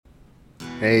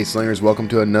Hey, Slingers, welcome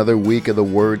to another week of the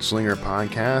Word Slinger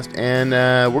podcast. And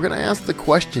we're going to ask the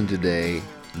question today,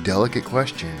 delicate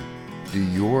question, do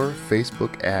your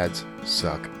Facebook ads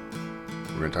suck?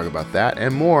 We're going to talk about that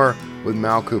and more with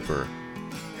Mal Cooper.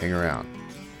 Hang around.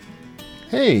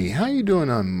 Hey, how you doing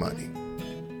on money?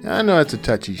 I know it's a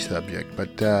touchy subject,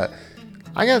 but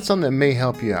I got something that may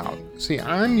help you out. See,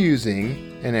 I'm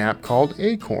using an app called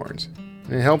Acorns,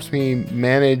 and it helps me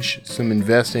manage some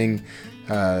investing,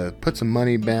 put some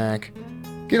money back,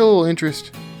 get a little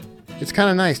interest. It's kind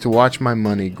of nice to watch my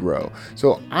money grow.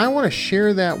 So I want to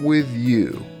share that with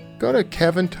you. Go to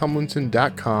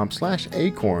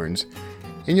kevintumlinson.com/acorns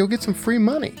and you'll get some free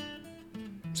money.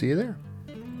 See you there.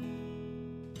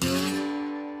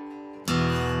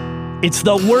 It's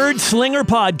the Word Slinger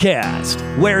Podcast,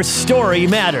 where story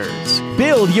matters.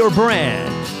 Build your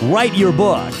brand, write your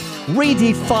book,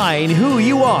 redefine who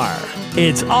you are.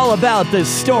 It's all about the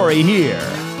story here.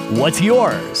 What's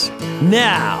yours?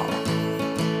 Now,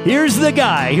 here's the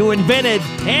guy who invented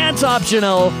Pants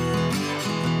Optional,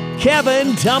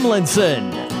 Kevin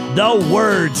Tumlinson, the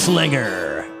Word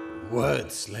Slinger.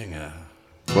 Word Slinger.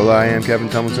 Well, I am Kevin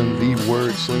Tumlinson, the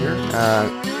Word Slinger.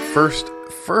 First,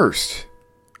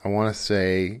 I want to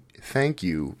say thank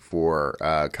you for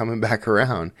coming back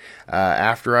around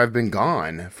after I've been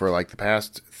gone for like the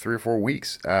past 3 or 4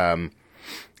 weeks.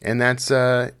 And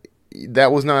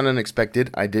that was not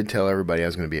unexpected. I did tell everybody I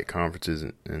was going to be at conferences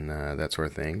and that sort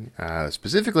of thing.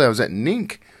 Specifically, I was at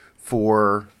NINC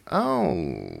for,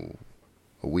 a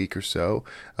week or so,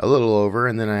 a little over,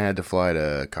 and then I had to fly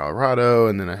to Colorado,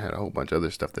 and then I had a whole bunch of other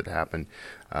stuff that happened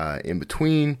in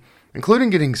between,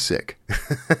 including getting sick.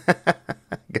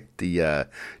 Get the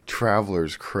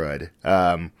traveler's crud.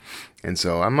 And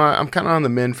so I'm kind of on the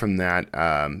mend from that.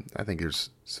 I think there's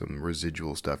some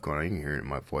residual stuff going on. You can hear it in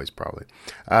my voice probably.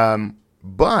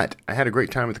 But I had a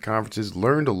great time at the conferences,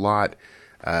 learned a lot,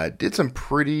 did some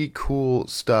pretty cool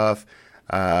stuff.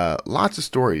 Lots of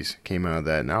stories came out of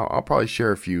that, and I'll probably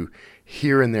share a few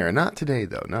here and there. Not today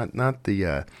though. Not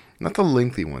the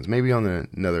lengthy ones. Maybe on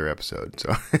another episode.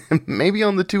 So maybe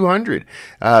on the 200.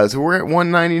 So we're at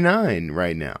 199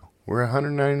 right now. We're at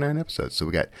 199 episodes. So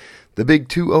we got the big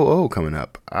 200 coming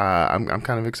up. I'm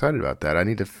kind of excited about that. I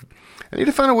need to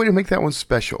find a way to make that one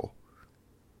special.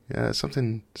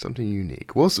 Something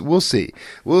unique. We'll see.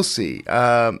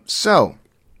 So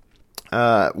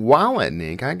while at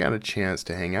NINC, I got a chance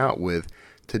to hang out with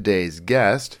today's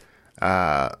guest,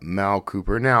 Mal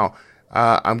Cooper. Now,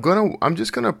 I'm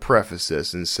just gonna preface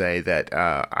this and say that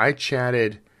I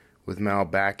chatted with Mal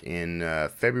back in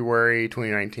February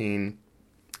 2019,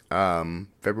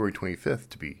 February 25th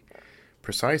to be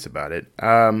precise about it.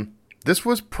 This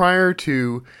was prior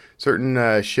to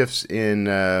certain shifts in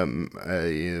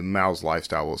Mal's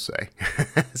lifestyle, we'll say.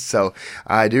 So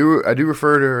I do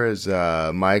refer to her as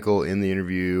Michael in the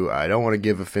interview. I don't want to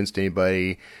give offense to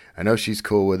anybody. I know she's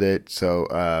cool with it. So,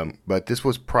 but this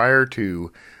was prior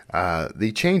to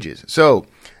the changes. So,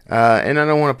 and I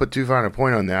don't want to put too fine a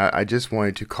point on that. I just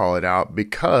wanted to call it out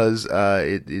because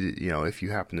if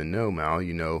you happen to know Mal,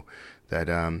 you know that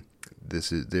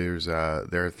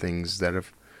there are things that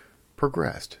have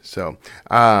progressed. So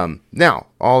now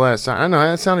all that I know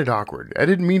that sounded awkward. I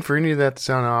didn't mean for any of that to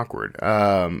sound awkward.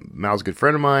 Mal's a good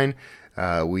friend of mine.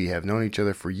 We have known each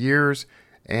other for years.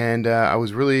 And I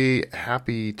was really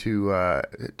happy to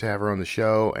have her on the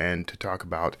show and to talk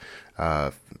about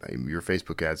Your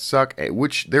Facebook Ads Suck,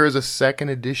 which there is a second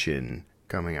edition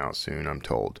coming out soon, I'm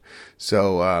told.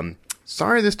 So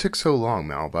sorry this took so long,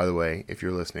 Mal, by the way, if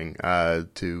you're listening,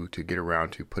 to get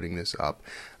around to putting this up.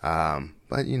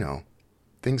 But,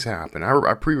 things happen.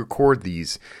 I pre-record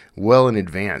these well in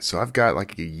advance, so I've got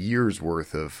like a year's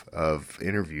worth of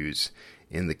interviews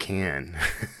in the can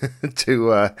so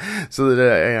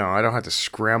that I don't have to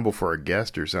scramble for a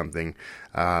guest or something.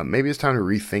 Maybe it's time to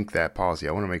rethink that policy.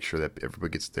 I want to make sure that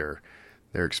everybody gets their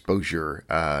exposure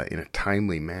in a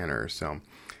timely manner. So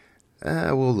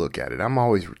we'll look at it. I'm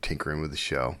always tinkering with the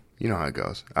show. You know how it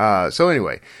goes. So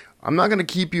anyway, I'm not going to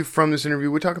keep you from this interview.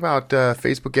 We talk about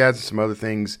Facebook ads and some other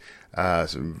things,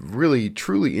 some really,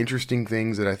 truly interesting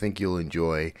things that I think you'll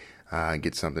enjoy and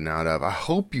get something out of. I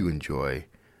hope you enjoy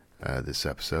this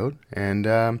episode,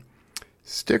 and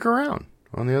stick around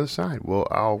on the other side. Well,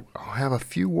 I'll have a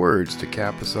few words to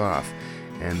cap us off,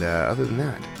 and other than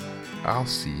that, I'll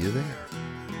see you there.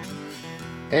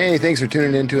 Hey, thanks for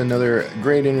tuning in to another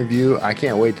great interview. I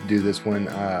can't wait to do this one.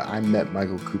 I met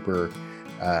Michael Cooper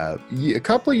a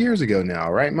couple of years ago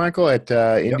now, right, Michael, at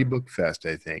Indie Book Fest,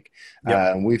 I think.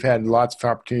 Yep. We've had lots of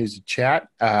opportunities to chat.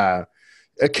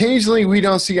 Occasionally, we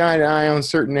don't see eye to eye on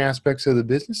certain aspects of the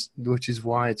business, which is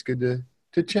why it's good to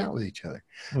to chat with each other.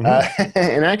 Mhm.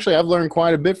 And actually, I've learned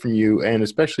quite a bit from you, and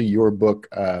especially your book,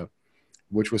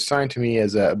 which was signed to me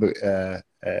as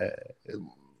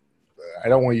I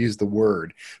don't want to use the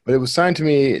word, but it was signed to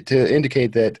me to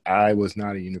indicate that I was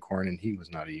not a unicorn and he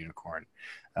was not a unicorn.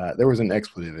 There was an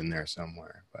expletive in there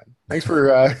somewhere, but thanks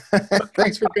for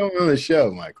thanks for coming on the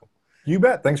show, Michael. You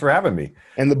bet. Thanks for having me.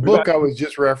 And the We book got- I was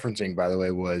just referencing, by the way,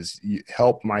 was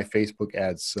 "Help My Facebook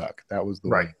Ads Suck." That was the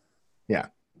Right. one. Yeah.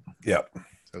 Yeah.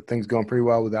 So things going pretty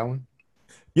well with that one.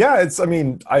 Yeah,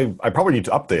 I probably need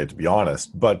to update it, to be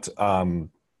honest. But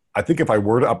I think if I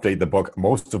were to update the book,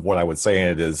 most of what I would say in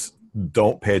it is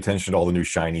don't pay attention to all the new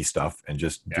shiny stuff and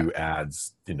just do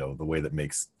ads, the way that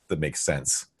makes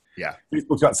sense. Yeah.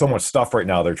 Facebook's got so much stuff right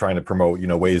now. They're trying to promote,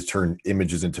 ways to turn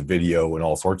images into video and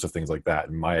all sorts of things like that.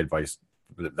 And my advice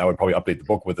that I would probably update the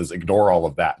book with is ignore all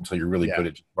of that until you're really good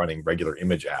at running regular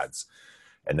image ads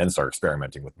and then start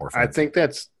experimenting with more I fancy. think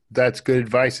that's good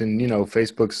advice. And,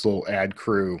 Facebook's little ad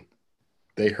crew,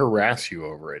 they harass you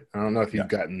over it. I don't know if you've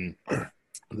gotten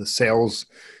the sales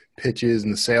pitches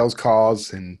and the sales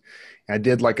calls. And I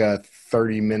did like a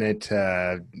 30-minute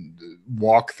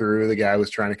walkthrough. The guy was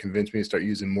trying to convince me to start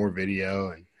using more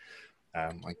video. And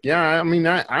I'm like,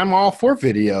 I'm all for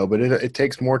video, but it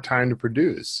takes more time to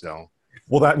produce. So,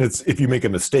 well, and if you make a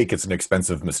mistake, it's an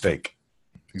expensive mistake.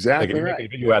 Exactly like if you right. make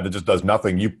a video ad that just does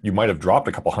nothing, you might have dropped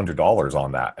a couple $100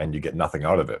 on that and you get nothing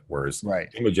out of it. Whereas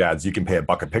image ads, you can pay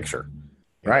 $1 a picture.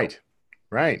 Right.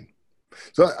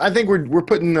 So I think we're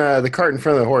putting the cart in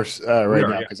front of the horse right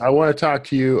now, because I want to talk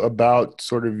to you about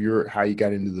sort of how you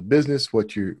got into the business,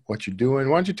 what you're doing.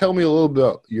 Why don't you tell me a little bit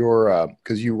about your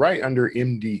because you write under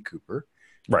MD Cooper,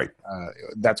 right?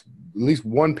 That's at least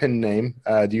one pen name.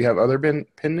 Do you have other pen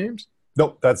names?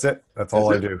 Nope, that's it. That's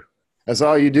all I do. That's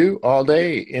all you do all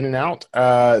day, in and out.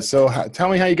 So tell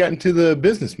me how you got into the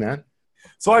business, man.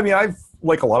 So I've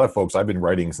like a lot of folks, I've been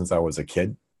writing since I was a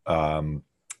kid.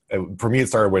 For me, it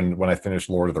started when I finished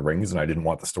Lord of the Rings and I didn't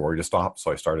want the story to stop.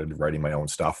 So I started writing my own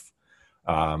stuff.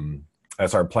 I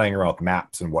started playing around with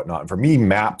maps and whatnot. And for me,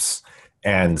 maps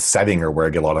and setting are where I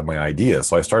get a lot of my ideas.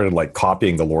 So I started like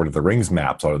copying the Lord of the Rings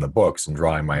maps out of the books and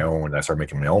drawing my own. And I started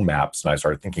making my own maps and I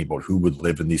started thinking about who would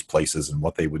live in these places and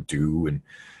what they would do. And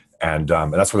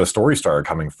that's where the story started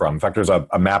coming from. In fact, there's a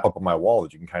map up on my wall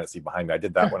that you can kind of see behind me. I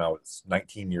did that when I was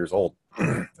 19 years old.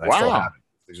 And I still have it.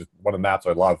 It's just one of the maps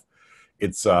I love.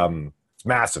 It's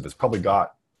massive. It's probably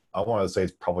got, I want to say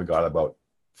it's probably got about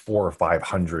 400 or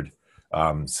 500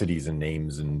 cities and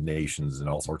names and nations and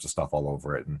all sorts of stuff all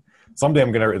over it. And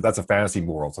someday that's a fantasy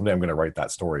world. Someday I'm going to write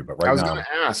that story. But I was going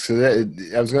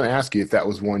to ask you if that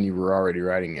was one you were already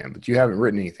writing in, but you haven't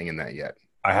written anything in that yet.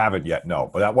 I haven't yet, no.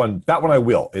 But that one I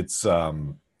will. It's I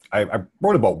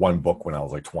wrote about one book when I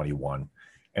was like 21,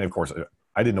 and of course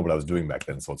I didn't know what I was doing back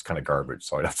then, so it's kind of garbage.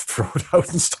 So I'd have to throw it out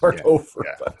and start over.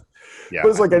 But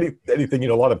it's like anything,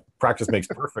 a lot of practice makes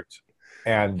perfect.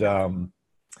 And I'm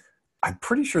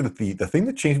pretty sure that the thing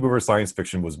that changed me over science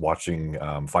fiction was watching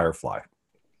Firefly.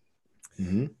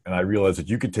 Mm-hmm. And I realized that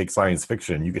you could take science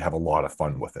fiction and you could have a lot of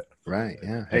fun with it. Right.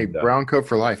 Yeah. Hey, brown coat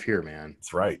for life here, man.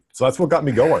 That's right. So that's what got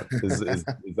me going is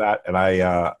that. And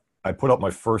I put out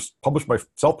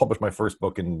self-published my first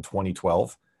book in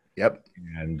 2012. Yep.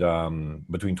 And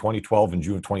between 2012 and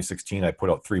June of 2016, I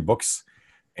put out 3 books.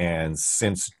 And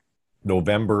since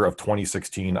November of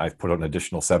 2016, I've put out an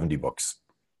additional 70 books.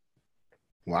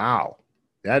 Wow.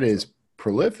 That is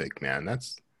prolific, man.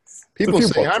 People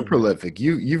say I'm prolific.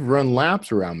 You've run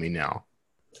laps around me now.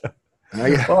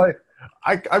 Well,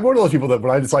 I'm one of those people that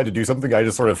when I decide to do something, I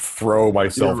just sort of throw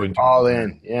myself into all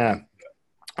in. Yeah.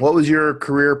 What was your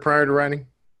career prior to writing?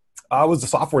 I was a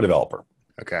software developer.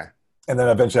 Okay. And then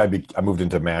eventually I moved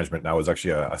into management, and I was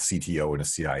actually a CTO and a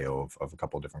CIO of a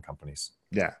couple of different companies.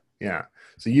 Yeah. Yeah.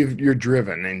 So you're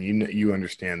driven and you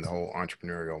understand the whole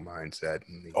entrepreneurial mindset.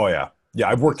 Oh yeah. Yeah,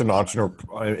 I've worked in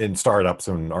startups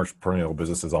and entrepreneurial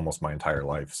businesses almost my entire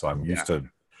life, so I'm used to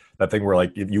that thing where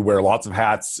like you wear lots of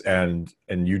hats and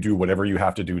you do whatever you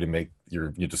have to do to make you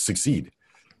just succeed.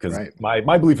 Because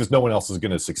my belief is no one else is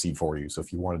going to succeed for you. So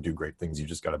if you want to do great things, you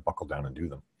just got to buckle down and do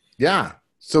them. Yeah.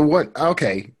 So what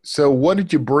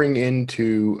did you bring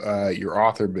into your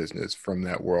author business from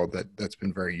that world that's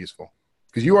been very useful?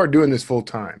 Because you are doing this full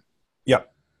time. Yeah.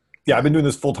 Yeah, I've been doing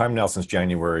this full time now since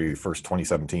January 1st,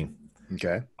 2017.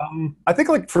 Okay. I think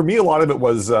like for me, a lot of it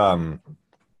was I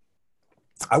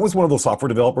was one of those software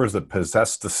developers that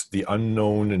possessed the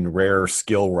unknown and rare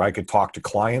skill where I could talk to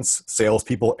clients,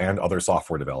 salespeople, and other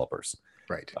software developers.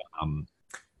 Right.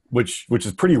 Which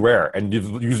is pretty rare, and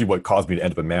usually what caused me to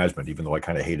end up in management, even though I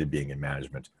kind of hated being in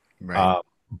management. Right.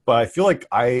 but I feel like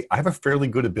I have a fairly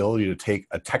good ability to take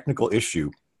a technical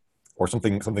issue or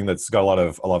something that's got a lot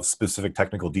of specific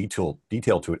technical detail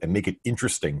to it and make it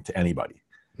interesting to anybody.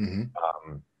 And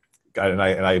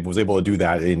I was able to do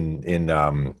that in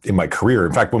my career.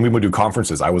 In fact, when we would do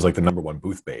conferences, I was like the number one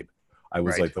booth babe. I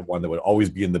was like the one that would always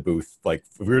be in the booth. Like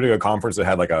if we were doing a conference that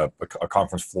had like a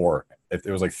conference floor, if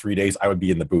there was like 3 days, I would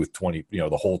be in the booth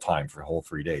the whole time for the whole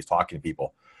 3 days talking to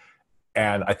people.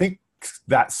 And I think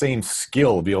that same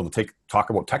skill to be able to talk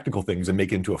about technical things and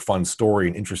make it into a fun story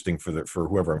and interesting for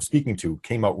whoever I'm speaking to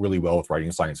came out really well with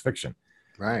writing science fiction.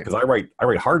 Right. Because I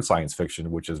write hard science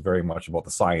fiction, which is very much about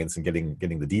the science and getting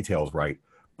the details right.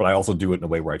 But I also do it in a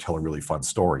way where I tell a really fun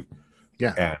story.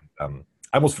 Yeah. And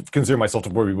I almost consider myself to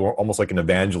be almost like an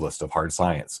evangelist of hard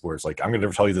science, where it's like, I'm going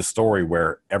to tell you this story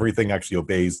where everything actually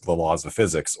obeys the laws of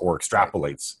physics or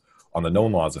extrapolates on the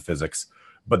known laws of physics,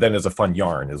 but then there's a fun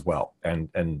yarn as well. And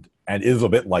is a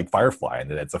bit like Firefly,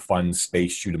 and that it's a fun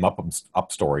space shoot 'em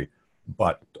up story,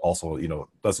 but also,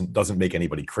 doesn't make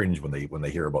anybody cringe when they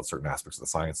hear about certain aspects of the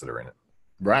science that are in it.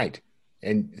 Right.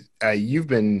 And you've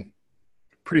been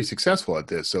pretty successful at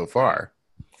this so far.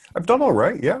 I've done all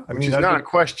right. Yeah. Which is not a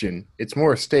question. It's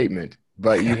more a statement,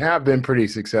 but you have been pretty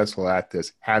successful at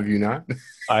this. Have you not?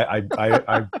 I've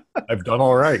done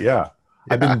all right. Yeah.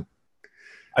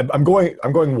 I'm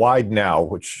going wide now,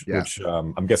 which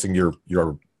I'm guessing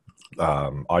your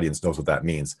audience knows what that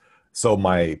means. So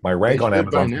my rank on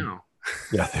Amazon now.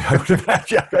 Yeah,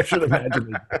 I should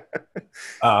imagine.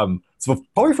 So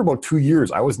probably for about 2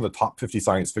 years, I was in the top 50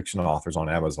 science fiction authors on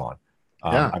Amazon.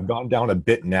 I've gone down a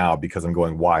bit now because I'm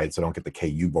going wide, so I don't get the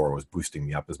KU borrows boosting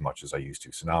me up as much as I used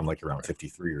to. So now I'm like around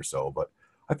 53 or so. But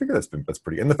I figure that's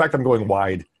pretty. And the fact I'm going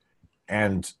wide,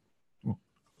 and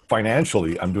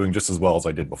financially, I'm doing just as well as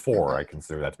I did before. I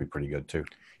consider that to be pretty good too.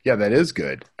 Yeah, that is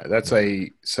good.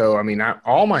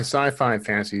 All my sci-fi and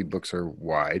fantasy books are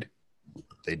wide.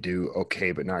 They do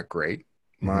okay, but not great.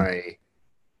 My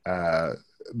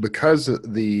because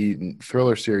the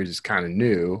thriller series is kind of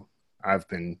new, I've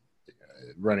been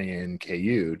running in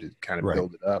KU to kind of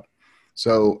build it up.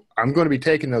 So I'm going to be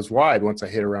taking those wide once I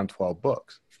hit around 12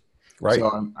 books. Right.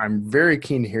 So I'm very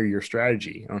keen to hear your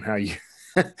strategy on how you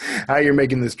how you're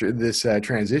making this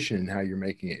transition and how you're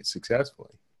making it successfully.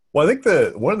 Well, I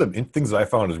think one of the things that I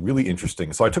found is really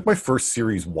interesting. So I took my first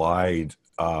series wide.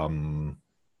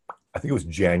 I think it was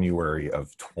January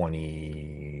of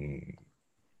 20.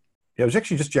 Yeah, it was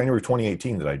actually just January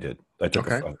 2018 that I did. I took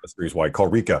a series wide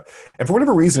called Rika. And for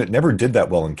whatever reason, it never did that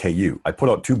well in KU. I put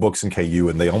out 2 books in KU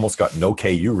and they almost got no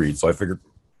KU reads. So I figured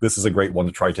this is a great one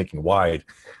to try taking wide.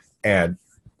 And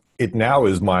it now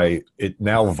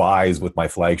vies with my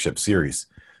flagship series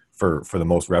for the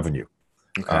most revenue.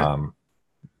 Okay.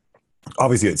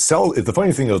 Obviously the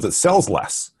funny thing though is it sells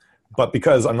less. But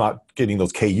because I'm not getting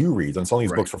those KU reads, I'm selling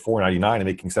these books for $4.99 and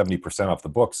making 70% off the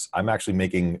books. I'm actually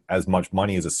making as much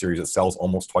money as a series that sells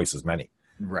almost twice as many.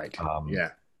 Right.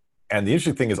 And the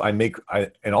interesting thing is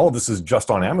and all of this is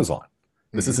just on Amazon.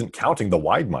 This isn't counting the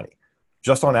wide money.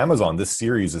 Just on Amazon, this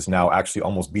series is now actually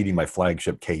almost beating my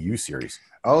flagship KU series.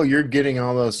 Oh, you're getting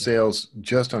all those sales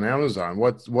just on Amazon.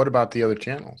 What about the other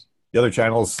channels? The other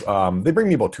channels, they bring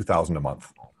me about $2,000 a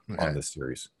month on this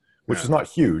series. Which is not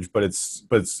huge, but it's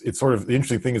sort of the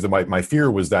interesting thing is that my fear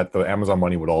was that the Amazon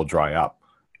money would all dry up,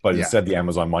 but instead the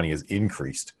Amazon money has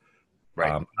increased.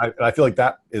 Right. I feel like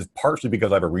that is partially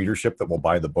because I have a readership that will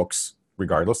buy the books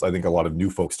regardless. I think a lot of new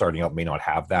folks starting out may not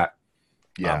have that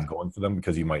going for them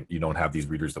because you don't have these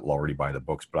readers that will already buy the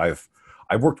books. But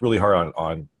I've worked really hard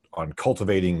on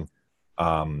cultivating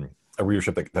a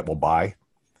readership that will buy.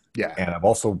 Yeah. And I've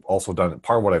also done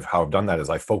part of how I've done that is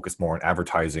I focus more on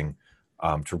advertising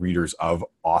to readers of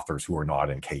authors who are not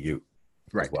in KU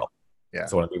as well. Yeah.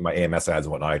 So when I do my AMS ads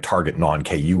and whatnot, I target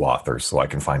non-KU authors so I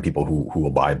can find people who will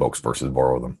buy books versus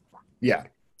borrow them. Yeah.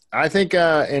 I think,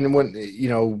 and when,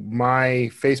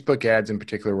 my Facebook ads in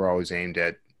particular were always aimed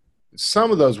at,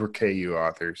 some of those were KU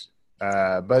authors,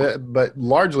 but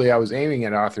largely I was aiming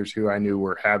at authors who I knew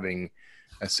were having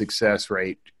a success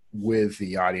rate with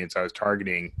the audience I was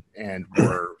targeting and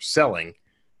were selling,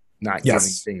 not giving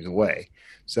things away.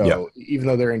 So even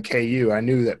though they're in KU, I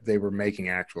knew that they were making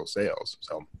actual sales.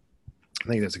 So I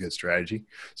think that's a good strategy.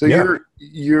 So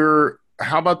you're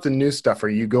how about the new stuff? Are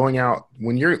you going out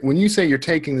when you say you're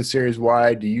taking the series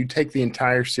wide, do you take the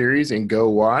entire series and go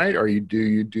wide, or do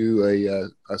you do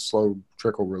a slow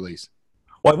trickle release?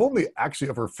 Well, I've only actually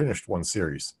ever finished one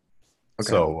series. Okay.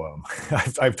 So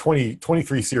I have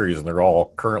 23 series and they're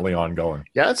all currently ongoing.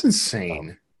 Yeah, that's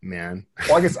insane, man.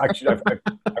 Well, I guess actually I've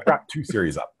wrapped 2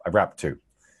 series up. I've wrapped 2.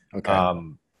 Okay.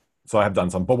 So I have done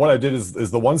some, but what I did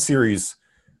is the one series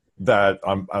that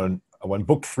when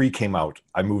book 3 came out,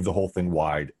 I moved the whole thing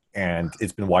wide, and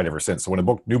it's been wide ever since. So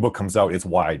when new book comes out, it's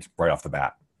wide right off the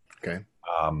bat. Okay.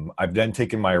 I've then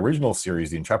taken my original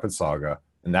series, the Intrepid Saga,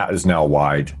 and that is now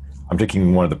wide. I'm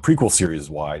taking one of the prequel series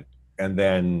wide, and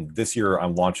then this year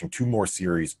I'm launching 2 more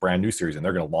series, brand new series, and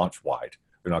they're going to launch wide.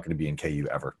 They're not going to be in KU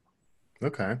ever.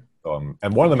 Okay.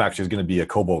 And one of them actually is going to be a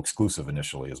Kobo exclusive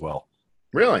initially as well.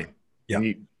 Really? Yeah.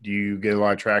 And do you get a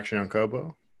lot of traction on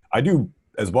Kobo? I do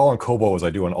as well on Kobo as I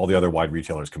do on all the other wide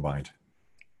retailers combined.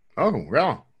 Oh, really?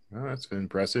 Oh, that's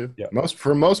impressive. Yeah.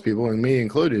 For most people, and me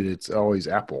included, it's always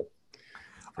Apple.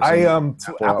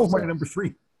 Apple's my number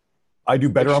 3. I do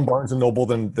better on Barnes and Noble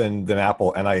than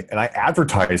Apple, and I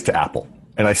advertise to Apple,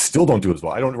 and I still don't do as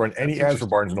well. I don't run any ads for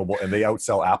Barnes and Noble, and they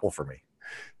outsell Apple for me.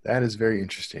 That is very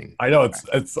interesting. I know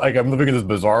it's like I'm living in this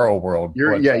bizarro world.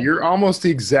 You're almost the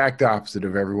exact opposite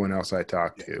of everyone else I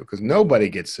talk to, because nobody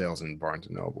gets sales in Barnes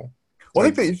and Noble. Well,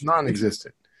 I think it's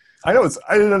non-existent. I know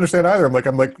I didn't understand either.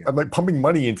 I'm like pumping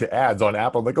money into ads on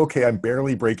Apple. I'm like, okay, I'm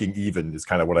barely breaking even is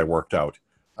kind of what I worked out.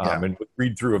 And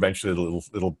read through eventually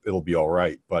it'll be all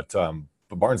right. But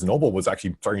Barnes and Noble was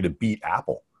actually starting to beat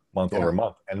Apple month over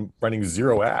month and running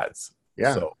 0 ads.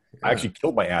 Yeah. So I actually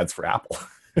killed my ads for Apple.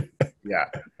 Yeah.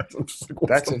 Like,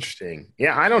 that's interesting.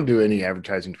 Yeah, I don't do any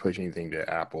advertising to push anything to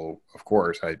Apple, of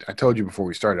course. I told you before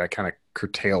we started, I kind of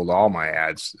curtailed all my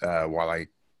ads while I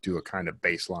do a kind of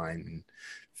baseline and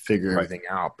figure everything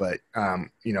out. But,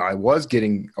 I was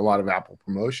getting a lot of Apple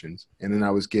promotions, and then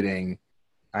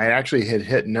I actually had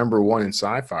hit number 1 in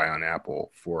sci-fi on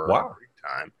Apple for a brief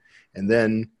time. And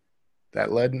then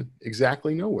that led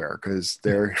exactly nowhere, because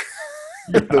they're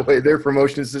the way their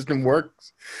promotion system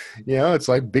works. It's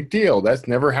like, big deal. That's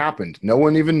never happened. No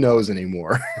one even knows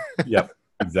anymore. Yep,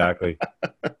 exactly.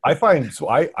 I find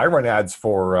I run ads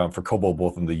for Kobo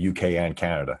both in the UK and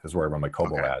Canada is where I run my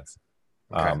Kobo ads.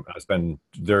 Okay.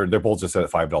 They're both just at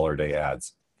 $5 a day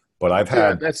ads. But I've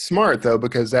had that's smart though,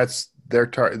 because that's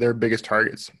their biggest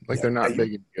targets. Like they're not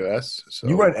big in the US. So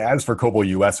you run ads for Kobo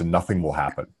US and nothing will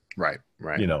happen. Right.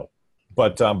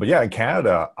 But yeah, in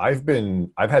Canada, I've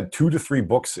had 2 to 3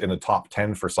 books in the top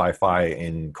 10 for sci-fi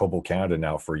in Kobo Canada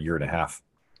now for a year and a half.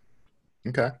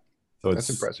 Okay, so that's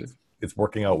impressive. It's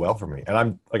working out well for me, and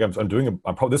I'm doing.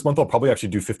 This month I'll probably actually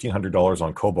do $1,500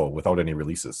 on Kobo without any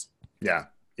releases. Yeah.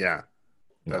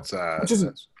 That's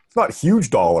it's not huge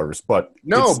dollars, but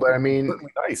but I mean,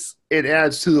 nice. It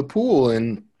adds to the pool,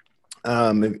 and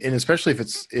especially if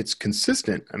it's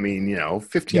consistent. I mean,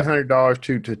 $1,500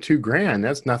 to $2,000,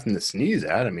 that's nothing to sneeze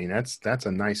at. I mean, that's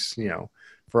a nice,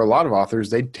 for a lot of authors,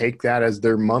 they'd take that as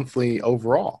their monthly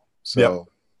overall. So,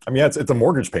 I mean, it's a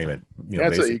mortgage payment.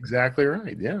 That's exactly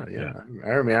right. Yeah.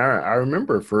 I mean, I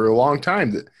remember for a long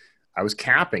time that I was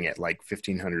capping at like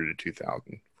 $1,500 to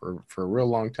 $2,000 for a real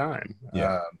long time,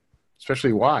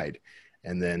 especially wide.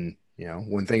 And then,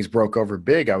 when things broke over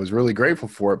big, I was really grateful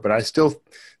for it. But I still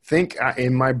think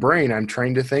in my brain, I'm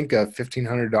trained to think of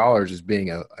 $1,500 as being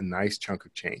a nice chunk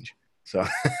of change. So,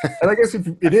 and I guess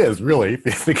it is really, if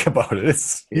you think about it,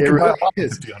 it really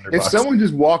is. If someone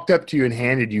just walked up to you and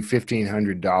handed you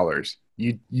 $1,500,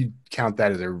 you'd count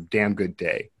that as a damn good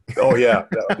day. Oh yeah,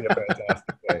 that would be a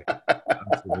fantastic day.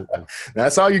 Absolutely.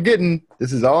 That's all you're getting.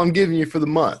 This is all I'm giving you for the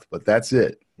month, but that's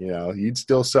it. You'd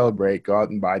still celebrate, go out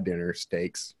and buy dinner,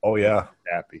 steaks. Oh yeah,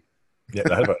 happy. Yeah,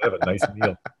 have a nice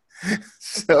meal.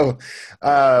 So,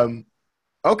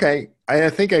 okay,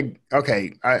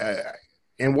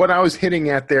 and what I was hitting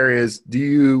at there is,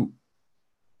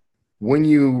 when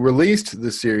you released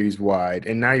the series wide,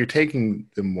 and now you're taking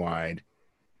them wide,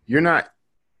 you're not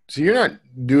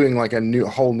doing like a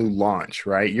whole new launch,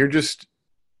 right? You just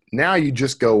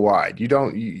go wide.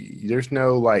 There's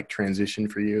no like transition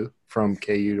for you from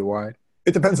KU to wide.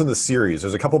 It depends on the series.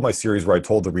 There's a couple of my series where I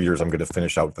told the readers I'm going to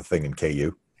finish out the thing in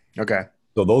KU. Okay.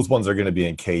 So those ones are going to be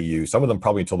in KU. Some of them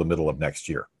probably until the middle of next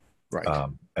year. Right.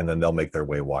 And then they'll make their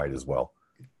way wide as well.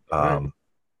 Right.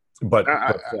 But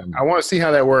I want to see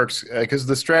how that works, because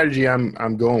the strategy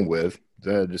I'm going with,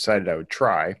 decided I would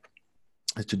try,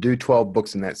 is to do 12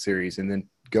 books in that series and then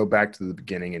go back to the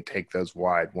beginning and take those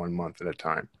wide 1 month at a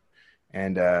time.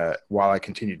 And while I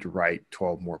continue to write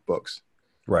 12 more books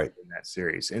right in that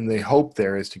series. And the hope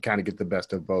there is to kind of get the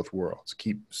best of both worlds.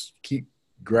 Keep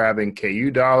grabbing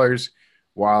KU dollars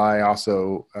while I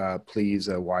also please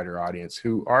a wider audience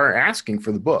who are asking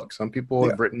for the book. Some people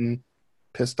have written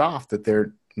pissed off that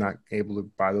they're not able to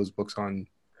buy those books on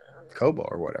Kobo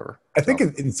or whatever. I think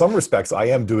in some respects I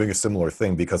am doing a similar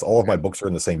thing, because all of my books are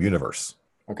in the same universe.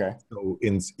 Okay.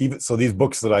 So these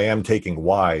books that I am taking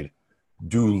wide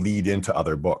do lead into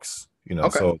other books,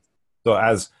 Okay. So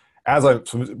so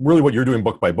really what you're doing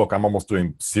book by book, I'm almost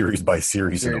doing series by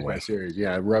series in a way. Series.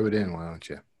 Yeah, rub it in, why don't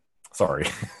you? Sorry.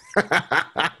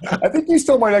 I think you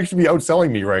still might actually be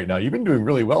outselling me right now. You've been doing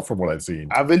really well from what I've seen.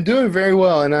 I've been doing very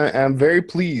well, and I'm very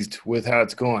pleased with how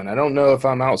it's going. I don't know if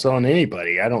I'm outselling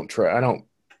anybody. I don't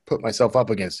put myself up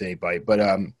against anybody, but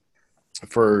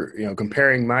for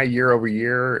comparing my year over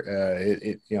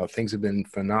year, things have been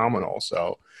phenomenal.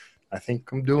 So I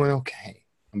think I'm doing okay.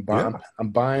 I'm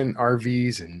buying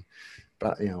RVs, and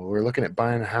we're looking at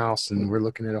buying a house, and we're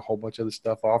looking at a whole bunch of other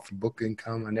stuff off of book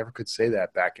income. I never could say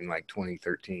that back in like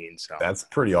 2013. So that's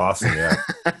pretty awesome. Yeah.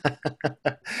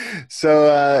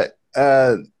 So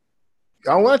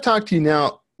I want to talk to you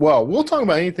now. Well, we'll talk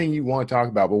about anything you want to talk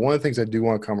about, but one of the things I do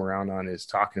want to come around on is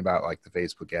talking about like the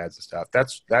Facebook ads and stuff.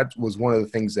 That was one of the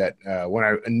things that when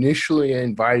I initially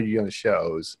invited you on the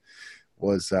shows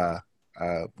was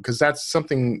because that's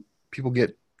something people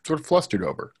get sort of flustered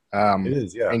over. It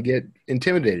is, yeah. And get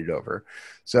intimidated over.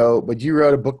 So, but you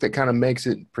wrote a book that kind of makes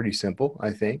it pretty simple,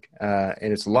 I think.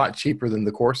 And it's a lot cheaper than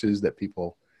the courses that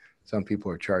some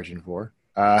people are charging for.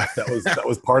 That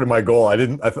was part of my goal.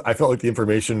 I felt like the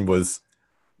information was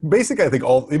basically, I think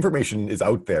all the information is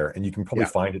out there and you can probably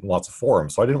find it in lots of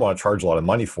forums. So I didn't want to charge a lot of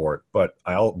money for it, but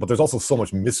there's also so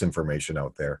much misinformation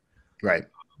out there. Right.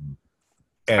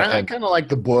 And I kind of like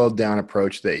the boiled down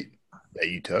approach that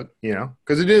you took,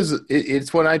 because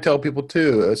it's what I tell people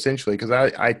too, essentially,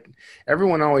 because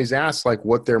everyone always asks like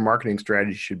what their marketing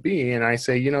strategy should be. And I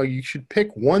say, you should pick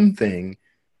one thing,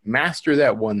 master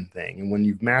that one thing. And when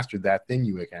you've mastered that, then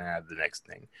you can add the next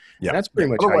thing. Yeah. And that's pretty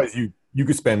much otherwise you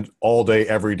could spend all day,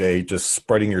 every day, just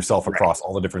spreading yourself across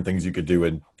all the different things you could do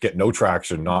and get no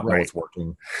traction, not know it's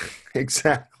working.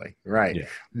 Exactly. Right.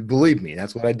 Yeah. Believe me,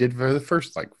 that's what I did for the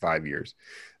first like 5 years.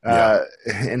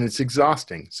 And it's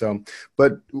exhausting. So,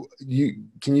 but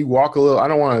can you walk a little, I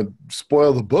don't want to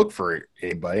spoil the book for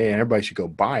anybody, and everybody should go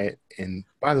buy it. And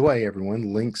by the way,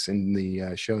 everyone, links in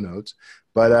the show notes,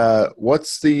 but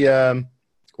what's kind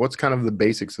of the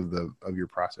basics of your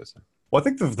process? Well, I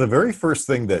think the very first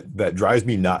thing that drives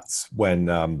me nuts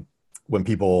when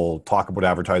people talk about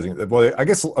advertising, well, I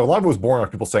guess a lot of it was born out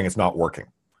of people saying it's not working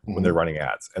when they're running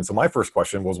ads. And so my first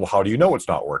question was, well, how do you know it's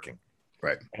not working?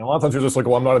 Right. And a lot of times you're just like,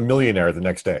 well, I'm not a millionaire the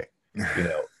next day,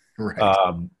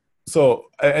 Right. So,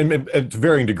 and to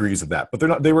varying degrees of that,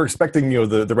 but they were expecting,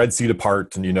 the Red Sea to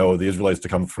part and, the Israelites to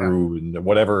come through and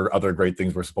whatever other great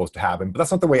things were supposed to happen. But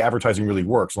that's not the way advertising really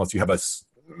works unless you have a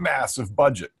massive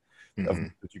budget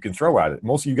that you can throw at it.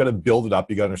 Mostly you got to build it up.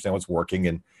 You got to understand what's working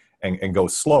and go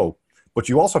slow, but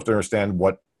you also have to understand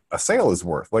what a sale is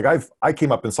worth. Like I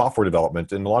came up in software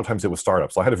development, and a lot of times it was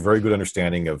startups. So I had a very good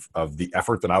understanding of the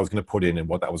effort that I was going to put in and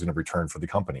what that was going to return for the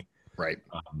company. Right.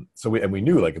 So we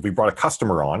knew, like, if we brought a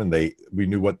customer on and we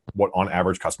knew what on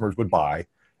average customers would buy,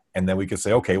 and then we could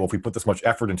say, okay, well, if we put this much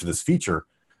effort into this feature,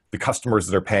 the customers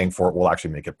that are paying for it will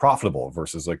actually make it profitable,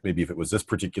 versus like maybe if it was this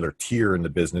particular tier in the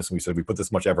business and we said we put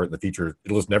this much effort in the feature,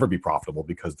 it'll just never be profitable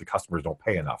because the customers don't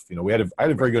pay enough. I had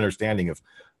a very good understanding of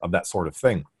that sort of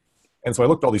thing. And so I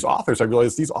looked at all these authors. I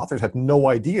realized these authors had no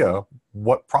idea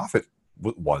what profit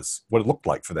was, what it looked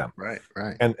like for them. Right.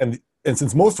 And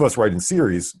since most of us write in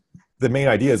series, the main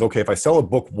idea is, okay, if I sell a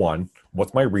book one,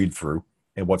 what's my read through,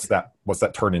 and what's that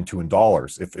turn into in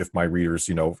dollars? If my readers,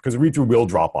 because the read through will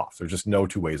drop off. There's just no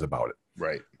two ways about it.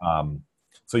 Right.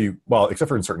 Except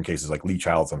for in certain cases, like Lee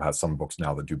Childsum has some books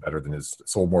now that do better than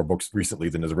sold more books recently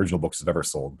than his original books have ever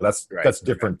sold. But that's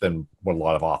different than what a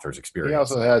lot of authors experience. He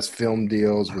also has film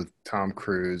deals with Tom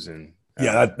Cruise and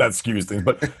that skews things.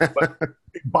 But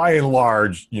by and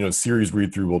large, series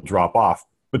read through will drop off.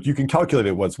 But you can calculate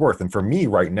it what it's worth. And for me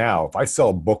right now, if I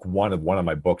sell book one of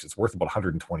my books, it's worth about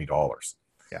 $120.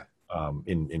 Yeah.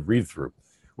 In read through,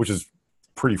 which is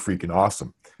pretty freaking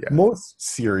awesome. Yeah. Most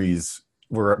series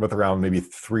with around maybe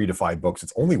 3 to 5 books,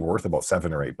 it's only worth about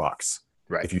 $7 or $8.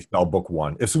 Right. If you sell book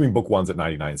one, assuming book one's at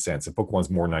 99 cents. If book one's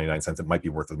more 99 cents, it might be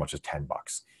worth as much as $10.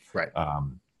 Right.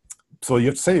 So you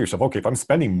have to say to yourself, okay, if I'm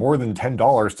spending more than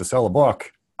 $10 to sell a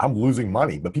book, I'm losing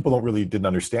money. But people didn't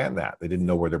understand that. They didn't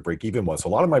know where their break even was. So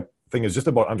a lot of my thing is just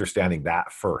about understanding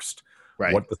that first,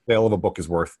 right, what the sale of a book is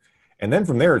worth. And then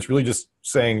from there, it's really just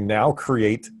saying, now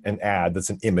create an ad that's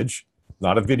an image,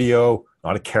 not a video,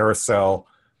 not a carousel,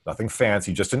 nothing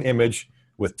fancy, just an image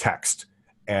with text,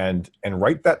 and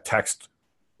write that text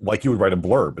like you would write a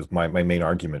blurb is my main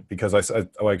argument, because I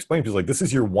explain to people, like, this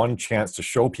is your one chance to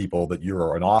show people that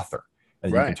you're an author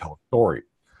and you can tell a story.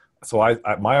 So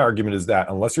my argument is that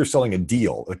unless you're selling a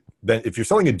deal, then if you're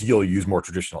selling a deal, you use more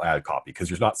traditional ad copy, because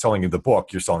you're not selling the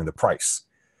book, you're selling the price.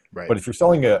 Right. But if you're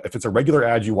selling if it's a regular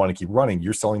ad you want to keep running,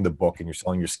 you're selling the book and you're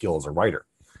selling your skill as a writer.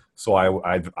 So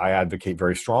I advocate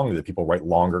very strongly that people write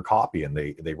longer copy, and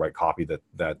they write copy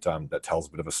that tells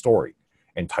a bit of a story,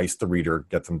 entice the reader,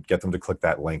 get them to click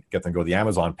that link, get them to go to the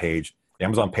Amazon page. The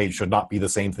Amazon page should not be the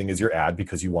same thing as your ad,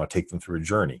 because you want to take them through a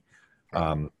journey.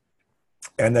 And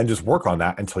then just work on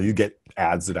that until you get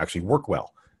ads that actually work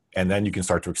well. And then you can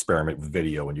start to experiment with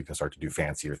video, and you can start to do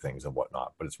fancier things and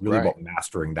whatnot. But it's really about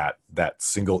mastering that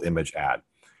single image ad.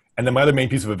 And then my other main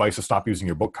piece of advice is stop using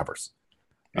your book covers.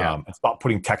 And stop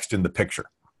putting text in the picture.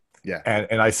 Yeah.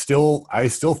 And I still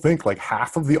think like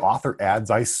half of the author ads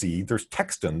I see, there's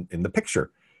text in the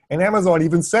picture. And Amazon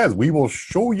even says, we will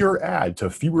show your ad to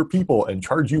fewer people and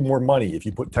charge you more money if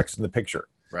you put text in the picture.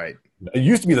 Right. It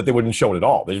used to be that they wouldn't show it at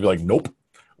all. They'd be like, nope,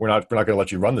 we're not going to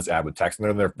let you run this ad with text.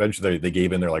 And then eventually they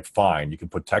gave in. They're like, fine, you can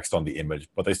put text on the image,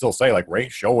 but they still say like, we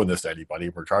ain't showing this to anybody.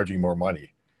 We're charging more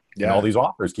money. Yeah. And all these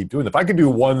authors keep doing it. If I could do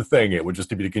one thing, it would just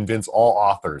be to convince all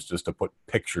authors just to put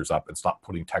pictures up and stop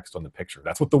putting text on the picture.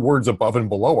 That's what the words above and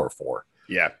below are for.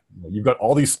 Yeah. You've got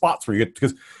all these spots where you get,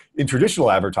 because in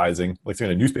traditional advertising, like say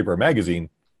in a newspaper or magazine,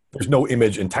 there's no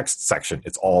image and text section.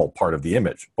 It's all part of the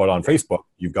image. But on Facebook,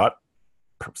 you've got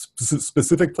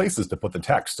specific places to put the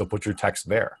text. So put your text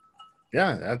there.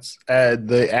 Yeah. That's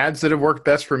the ads that have worked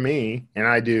best for me. And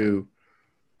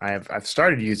I've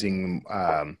started using,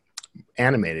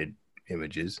 animated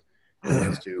images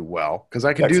do well because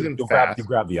I can do them fast. You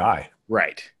grab the eye,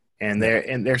 right? And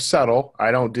they're subtle.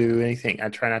 I don't do anything. I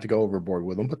try not to go overboard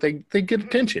with them, but they get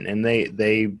attention and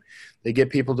they get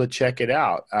people to check it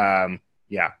out.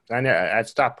 Yeah, I've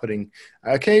stopped putting.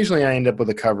 Occasionally, I end up with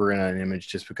a cover and an image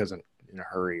just because I'm in a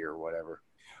hurry or whatever.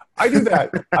 I do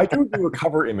that. I do a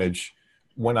cover image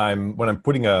when I'm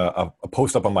putting a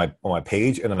post up on my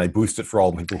page, and then I boost it for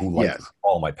all the people who like it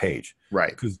all on my page,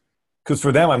 right? Because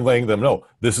for them, I'm letting them know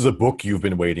this is a book you've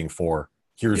been waiting for.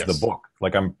 Here's the book.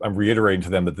 Like I'm reiterating to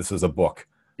them that this is a book.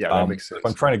 Yeah, that makes sense. If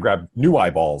I'm trying to grab new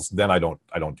eyeballs, then I don't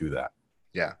do that.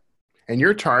 Yeah, and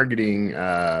you're targeting.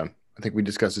 I think we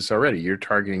discussed this already. You're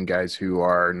targeting guys who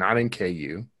are not in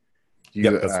KU.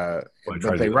 But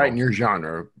they write in your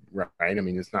genre, right? I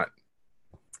mean, it's not.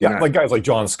 Yeah, like guys like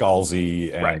John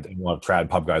Scalzi and a lot of trad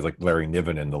pub guys like Larry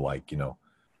Niven and the like.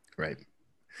 Right.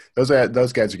 Those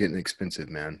guys are getting expensive,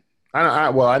 man.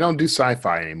 I don't do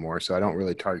sci-fi anymore, so I don't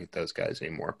really target those guys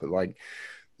anymore. But like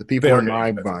the people in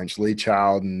my bunch, Lee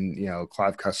Child and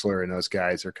Clive Cussler and those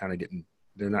guys are kind of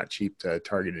they're not cheap to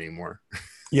target anymore.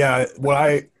 Yeah, what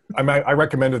I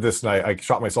recommended this and I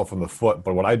shot myself in the foot.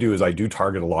 But what I do is I do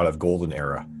target a lot of golden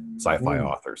era sci-fi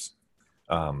authors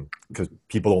because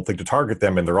people don't think to target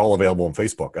them, and they're all available on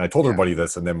Facebook. And I told everybody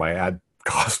this, and then my ad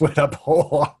cost went up a whole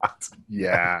lot.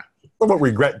 Yeah, I don't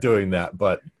regret doing that,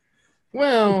 but.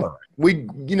 Well, we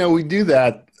do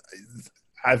that.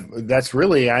 I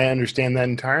understand that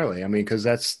entirely. I mean, because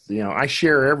that's, I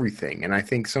share everything. And I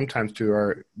think sometimes to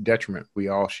our detriment, we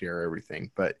all share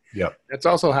everything. But that's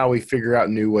also how we figure out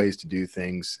new ways to do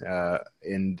things.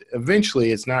 And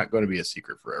eventually it's not going to be a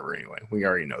secret forever anyway. We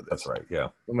already know this. That's right. Yeah.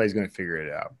 Somebody's going to figure it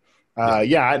out.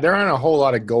 There aren't a whole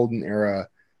lot of golden era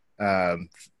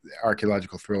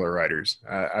archaeological thriller writers.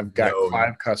 I've got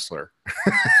Clive Cussler.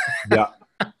 Yeah.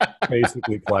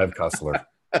 Basically Clive Cussler.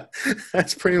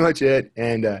 That's pretty much it.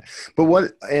 And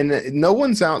no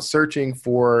one's out searching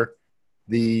for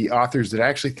the authors that I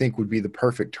actually think would be the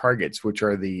perfect targets, which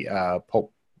are the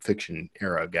pulp fiction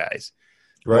era guys.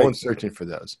 Right. No one's searching for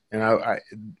those. And I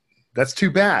that's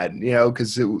too bad,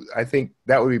 because I think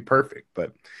that would be perfect,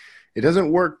 but it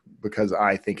doesn't work because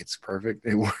I think it's perfect.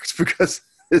 It works because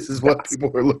this is what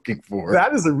people are looking for.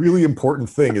 That is a really important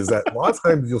thing, is that a lot of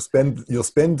times you'll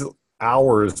spend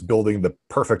hours building the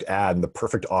perfect ad and the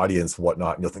perfect audience and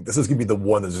whatnot, and you'll think this is going to be the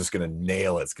one that's just going to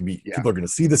nail it. It's going to be people are going to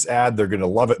see this ad, they're going to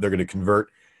love it, they're going to convert,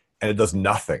 and it does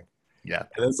nothing. Yeah,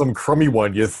 and then some crummy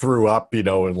one you threw up, in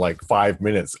like 5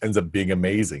 minutes ends up being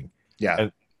amazing. Yeah,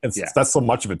 and that's so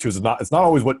much of it too. It's not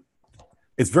always what.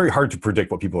 It's very hard to predict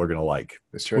what people are going to like.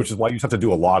 That's true. Which is why you just have to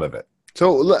do a lot of it.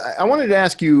 So I wanted to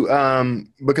ask you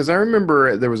because I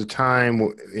remember there was a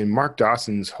time in Mark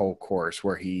Dawson's whole course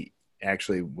where he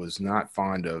actually was not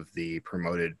fond of the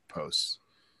promoted posts,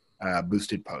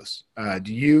 boosted posts. How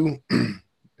do you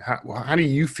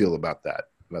feel about that,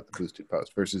 about the boosted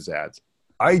posts versus ads?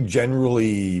 I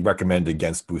generally recommend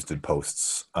against boosted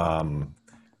posts.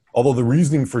 Although the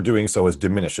reasoning for doing so has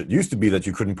diminished. It used to be that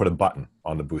you couldn't put a button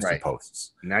on the boosted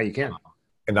posts. Now you can.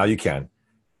 And now you can.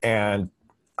 And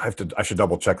I should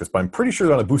double check this, but I'm pretty sure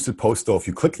that on a boosted post, though, if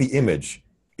you click the image,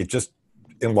 it just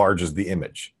enlarges the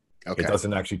image. Okay. It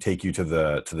doesn't actually take you to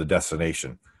the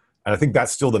destination. And I think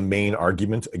that's still the main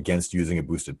argument against using a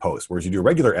boosted post. Whereas you do a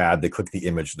regular ad, they click the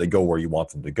image, they go where you want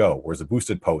them to go. Whereas a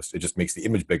boosted post, it just makes the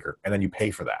image bigger, and then you pay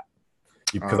for that.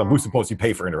 Because on boosted posts, you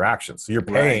pay for interactions. So you're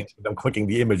paying for them clicking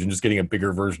the image and just getting a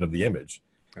bigger version of the image.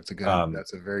 That's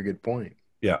a very good point.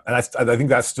 Yeah, and I think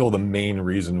that's still the main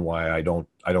reason why I don't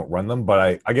run them.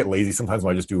 But I get lazy sometimes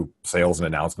when I just do sales and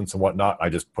announcements and whatnot. I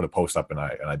just put a post up and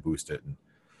I boost it.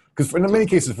 Because in many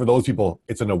cases, for those people,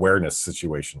 it's an awareness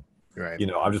situation. Right. You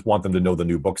know, I just want them to know the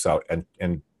new book's out,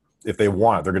 and if they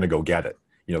want it, they're going to go get it.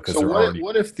 You know, because so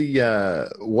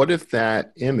what if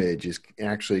that image is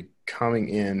actually coming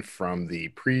in from the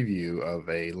preview of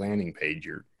a landing page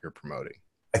you're promoting?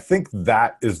 I think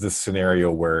that is the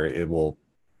scenario where it will,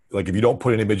 like, if you don't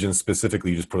put an image in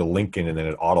specifically, you just put a link in and then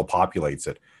it auto populates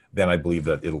it. Then I believe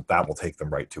that that will take them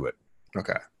right to it.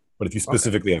 Okay. But if you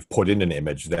specifically have put in an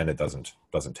image, then it doesn't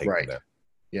take them there.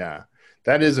 Yeah,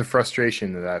 that is a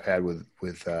frustration that I've had with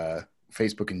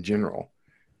Facebook in general.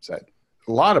 Is that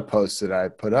a lot of posts that I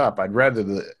put up, I'd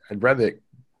rather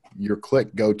your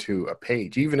click go to a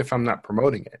page, even if I'm not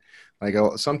promoting it. Like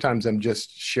sometimes I'm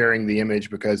just sharing the image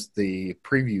because the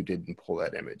preview didn't pull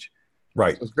that image.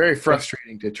 Right. So it's very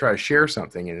frustrating to try to share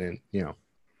something and then, you know.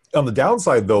 On the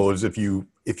downside, though, is if you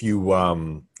do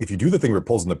the thing where it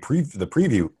pulls in the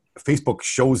preview, Facebook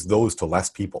shows those to less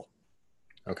people.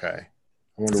 Okay.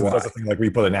 So that's the thing. Like, we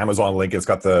put an Amazon link, it's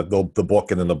got the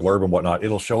book and then the blurb and whatnot.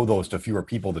 It'll show those to fewer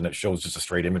people than it shows just a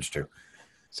straight image to.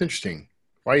 It's interesting.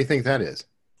 Why do you think that is?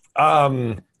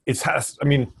 I've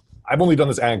only done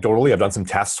this anecdotally. I've done some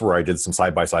tests where I did some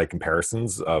side-by-side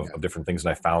comparisons of different things,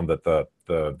 and I found that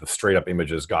the straight-up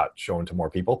images got shown to more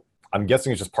people. I'm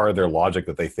guessing it's just part of their logic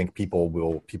that they think people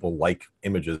like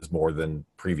images more than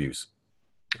previews.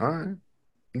 All right.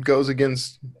 It goes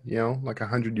against, like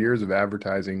 100 years of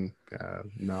advertising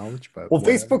knowledge. But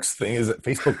Facebook's thing is that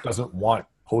Facebook doesn't want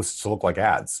posts to look like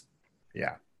ads.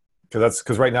 Yeah.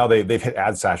 Because right now they've hit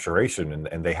ad saturation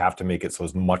and they have to make it so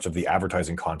as much of the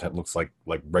advertising content looks like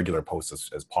regular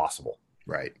posts as possible.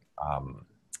 Right.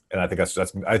 And I think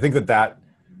I think that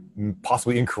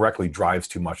possibly incorrectly drives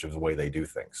too much of the way they do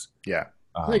things. Yeah.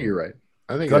 I think you're right.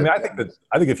 I think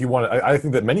if you want to, I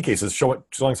think that in many cases showing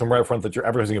someone right up front that you're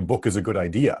advertising a book is a good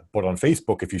idea. But on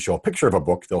Facebook, if you show a picture of a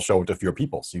book, they'll show it to fewer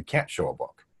people. So you can't show a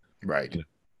book. Right.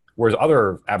 Whereas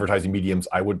other advertising mediums,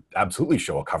 I would absolutely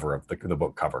show a cover of the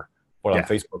book cover. But on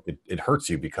Facebook, it hurts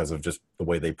you because of just the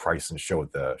way they price and show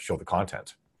the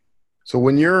content. So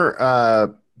when you're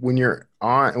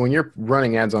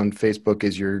running ads on Facebook,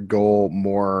 is your goal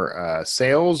more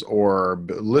sales or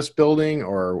list building,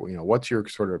 or what's your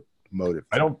sort of motive?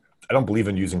 I don't believe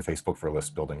in using Facebook for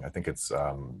list building. I think it's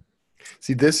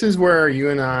See, this is where you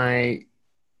and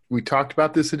we talked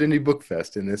about this at Indie Book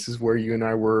Fest, and this is where you and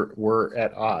I were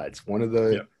at odds. One of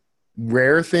the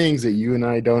rare things that you and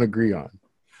I don't agree on.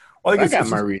 Well, I got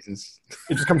my reasons.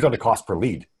 It just comes down to cost per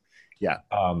lead. Yeah.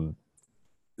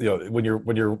 When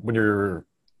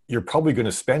you're probably going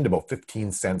to spend about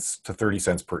 15 cents to 30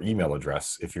 cents per email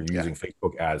address if you're using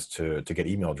Facebook ads to get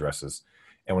email addresses.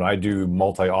 And when I do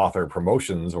multi-author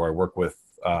promotions or I work with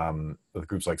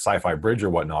groups like Sci-Fi Bridge or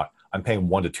whatnot, I'm paying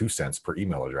 1 to 2 cents per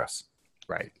email address.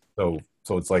 Right. So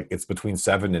it's between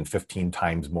 7 and 15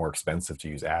 times more expensive to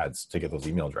use ads to get those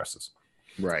email addresses.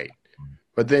 Right.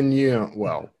 But then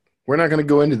we're not going to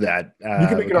go into that. You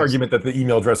can make an argument that the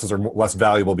email addresses are less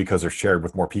valuable because they're shared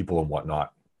with more people and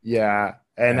whatnot. Yeah.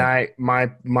 And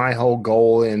my whole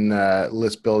goal in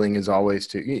list building is always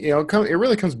to, it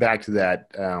really comes back to that,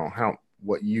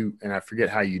 and I forget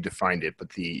how you defined it,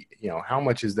 but how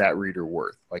much is that reader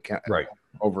worth? Like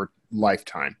over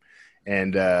lifetime.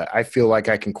 And I feel like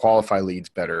I can qualify leads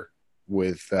better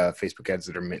with Facebook ads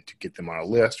that are meant to get them on a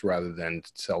list rather than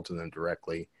sell to them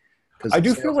directly. I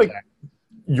do feel like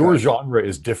your genre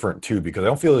is different too, because I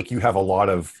don't feel like you have a lot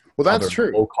of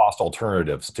true. low-cost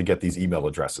alternatives to get these email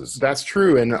addresses. That's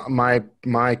true, and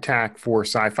my tack for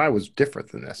Sci-Fi was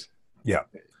different than this. Yeah,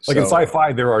 in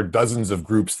Sci-Fi, there are dozens of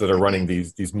groups that are running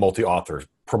these multi-author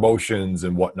promotions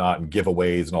and whatnot, and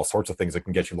giveaways and all sorts of things that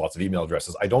can get you lots of email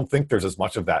addresses. I don't think there's as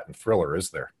much of that in Thriller, is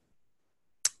there?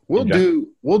 We'll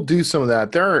do some of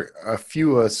that. There are a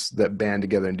few of us that band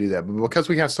together and do that, but because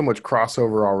we have so much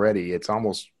crossover already, it's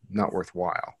almost not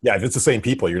worthwhile. Yeah, if it's the same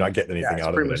people, you're not getting anything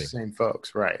out of it. It's pretty much the same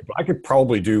folks, right? But I could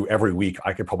probably do every week.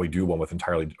 I could probably do one with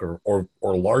entirely or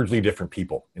largely different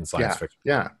people in science fiction.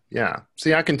 Yeah.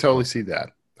 See, I can totally see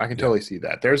that.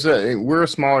 We're a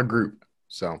smaller group,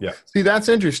 So Yeah. see, that's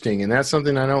interesting, and that's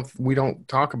something we don't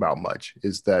talk about much,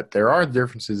 is that there are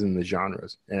differences in the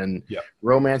genres, and Yeah.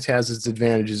 romance has its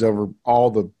advantages over all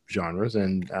the genres,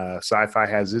 and sci-fi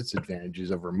has its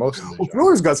advantages over most of the Well, genres.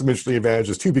 thriller's got some interesting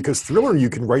advantages too, because thriller, you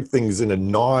can write things in a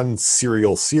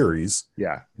non-serial series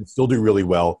Yeah, and still do really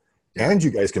well, Yeah. and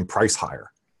you guys can price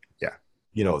higher. Yeah.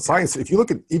 You know, science. If you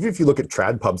look at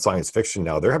trad pub science fiction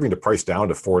now, they're having to price down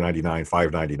to $4.99,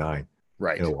 $5.99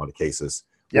 right. in a lot of cases.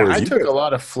 Yeah, Whereas I you took guys- a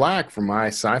lot of flack for my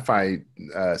sci-fi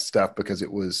stuff because it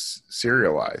was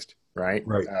serialized, right?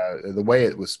 Right. Because of the way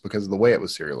it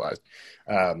was serialized,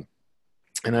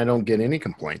 and I don't get any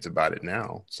complaints about it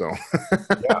now. So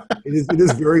yeah, it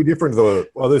is very different though.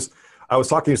 Well, I was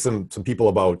talking to some people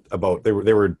about they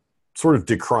were sort of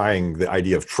decrying the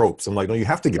idea of tropes. I'm like, no, you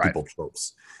have to give Right. people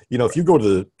tropes. You know,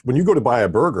 when you go to buy a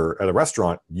burger at a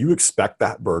restaurant, you expect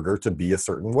that burger to be a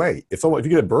certain way. If you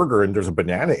get a burger and there's a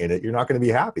banana in it, you're not going to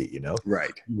be happy. You know,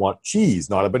 right. you want cheese,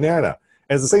 not a banana.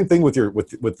 And it's the same thing with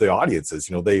the audiences.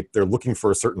 You know, they're looking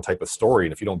for a certain type of story,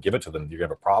 and if you don't give it to them, you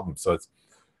have a problem. So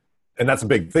that's a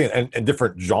big thing. And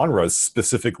different genres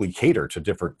specifically cater to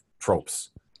different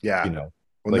tropes. Yeah. You know,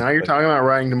 Well, now you're talking about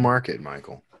writing to market,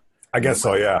 Michael. I guess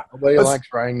so. Yeah. Nobody That's- likes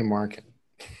writing to market.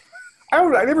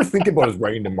 I never think about it as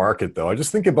writing to market, though. I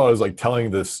just think about it as like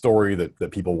telling the story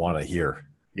that people want to hear.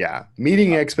 Yeah,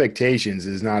 meeting expectations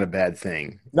is not a bad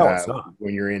thing. No, it's not.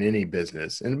 When you're in any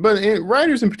business, but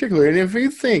writers in particular. And if you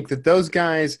think that those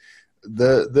guys,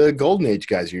 the golden age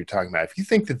guys you're talking about, if you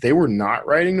think that they were not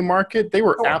writing to market, they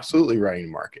were Oh. absolutely writing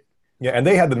to market. Yeah, and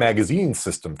they had the magazine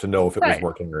system to know if it was Right.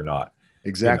 working or not.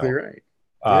 Exactly You know. right.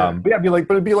 But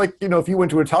it'd be like, you know, if you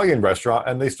went to an Italian restaurant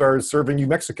and they started serving you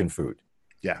Mexican food.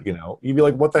 Yeah. You know, you'd be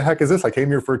like, what the heck is this? I came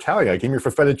here for Italian. I came here for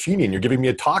fettuccine, and you're giving me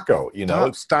a taco. You know,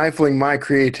 Stop stifling my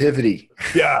creativity.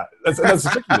 yeah, that's the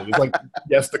tricky thing. It's like,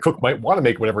 yes, the cook might want to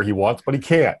make whatever he wants, but he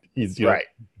can't. He's Right.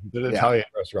 He's an Yeah. Italian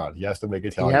restaurant. He has to make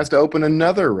Italian. He has to open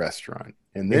another restaurant,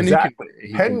 and then Exactly.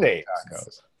 he Pen can names.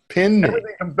 tacos. Pen names.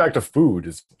 Everything comes back to food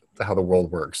is how the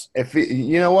world works.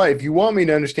 You know what? If you want me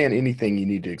to understand anything, you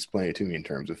need to explain it to me in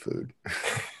terms of food.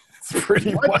 It's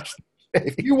pretty What? much.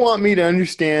 If you want me to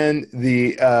understand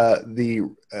the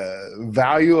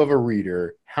value of a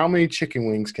reader, how many chicken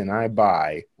wings can I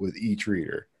buy with each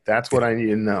reader? That's what I need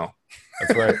to know.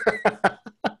 That's right.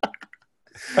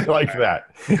 I like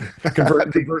that.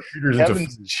 Convert readers into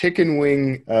Kevin's chicken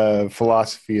wing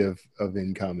philosophy of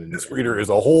income. And this reader is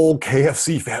a whole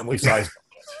KFC family size.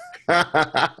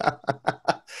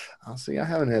 I'll see. I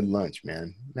haven't had lunch,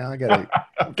 man. Now I gotta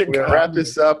Get we gotta wrap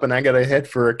this up, and I gotta head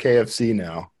for a KFC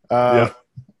now.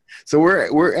 So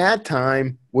we're at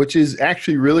time, which is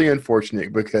actually really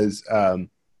unfortunate because I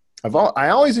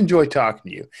always enjoy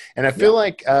talking to you, and I feel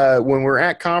like when we're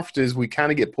at conferences, we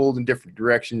kind of get pulled in different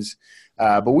directions,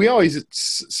 but we always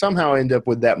somehow end up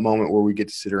with that moment where we get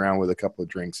to sit around with a couple of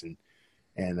drinks and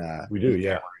We do,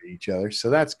 yeah. each other. So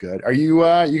that's good. Are you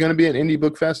going to be at Indie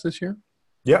Book Fest this year?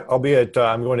 Yeah, I'll be at.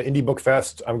 I'm going to Indie Book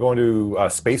Fest. I'm going to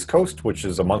Space Coast, which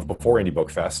is a month before Indie Book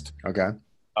Fest. Okay.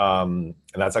 And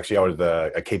that's actually out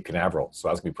at Cape Canaveral, so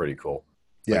that's gonna be pretty cool.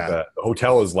 Yeah. Like the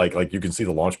hotel is like you can see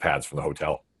the launch pads from the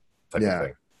hotel type Yeah. of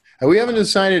thing. We haven't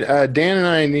decided. Dan and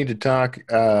I need to talk.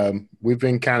 We've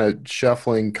been kind of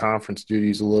shuffling conference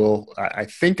duties a little. I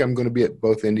think I'm going to be at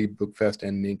both Indie Book Fest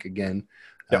and NINC again.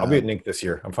 Yeah, I'll be at NINC this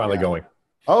year. I'm finally going.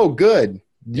 Oh, good.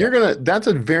 That's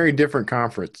a very different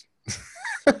conference.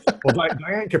 Well,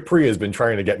 Diane Capri has been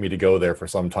trying to get me to go there for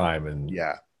some time, and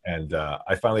Yeah.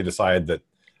 I finally decided that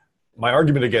my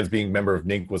argument against being a member of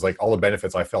NINC was like all the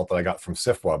benefits I felt that I got from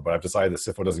SIFWA, but I've decided that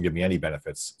SIFWA doesn't give me any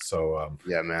benefits. So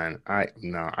Yeah, man. I'm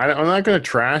not going to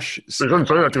trash. you don't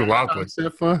say that too loudly.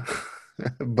 SIFA,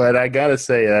 but I got to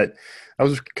say that I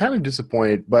was kind of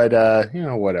disappointed. But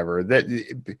whatever. That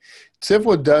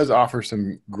SIFWA does offer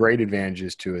some great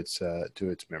advantages to its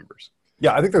members.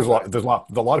 Yeah, I think there's a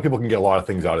lot of people can get a lot of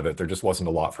things out of it. There just wasn't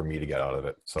a lot for me to get out of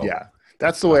it. So Yeah,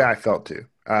 that's the way I felt too.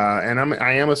 And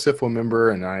I am a SIFWA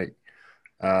member, and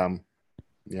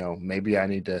maybe I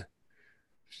need to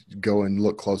go and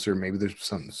look closer. Maybe there's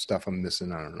some stuff I'm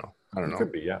missing. I don't know. it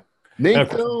could be, yeah.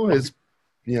 NINC though is,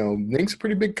 NINC's a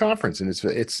pretty big conference, and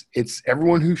it's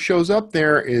everyone who shows up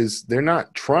there they're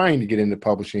not trying to get into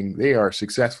publishing. They are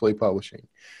successfully publishing.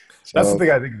 So, That's the thing.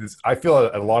 I think I feel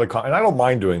at a lot of and I don't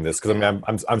mind doing this because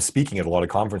I'm speaking at a lot of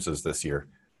conferences this year.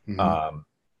 Mhm.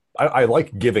 I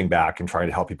like giving back and trying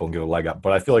to help people and get a leg up,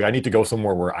 but I feel like I need to go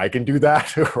somewhere where I can do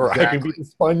that, or I can be the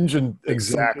sponge and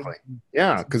Exactly.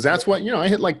 Yeah, because that's what I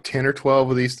hit like 10 or 12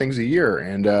 of these things a year,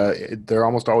 and they're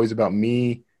almost always about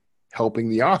me helping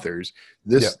the authors.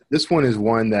 This one is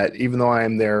one that, even though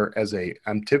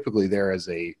I'm typically there as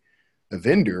a a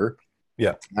vendor,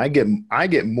 Yeah. I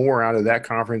get more out of that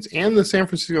conference and the San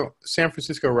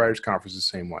Francisco Writers Conference the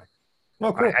same way.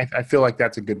 Oh, cool. I feel like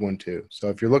that's a good one too. So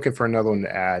if you're looking for another one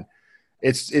to add,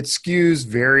 it skews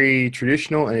very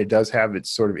traditional, and it does have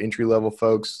its sort of entry level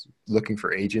folks looking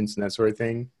for agents and that sort of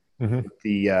thing. Mm-hmm.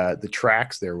 The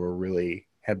tracks there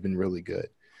have been really good.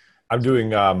 I'm doing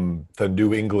the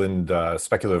New England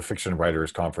Speculative Fiction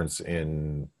Writers Conference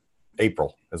in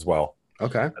April as well.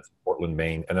 Okay. That's in Portland,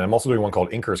 Maine. And then I'm also doing one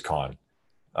called Inkers Con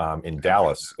in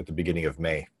Dallas at the beginning of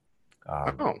May.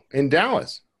 In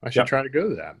Dallas. I should try to go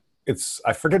to that.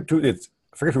 I forget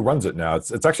who runs it now.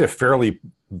 It's actually a fairly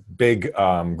big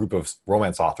group of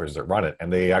romance authors that run it,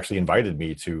 and they actually invited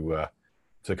me to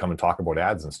come and talk about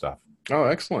ads and stuff. Oh,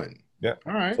 excellent. Yeah.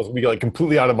 All right. So it'll be like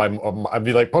completely out of my. I'll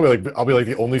be like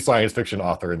the only science fiction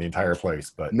author in the entire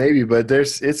place. But maybe, but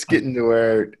it's getting to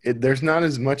where there's not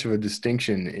as much of a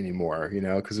distinction anymore,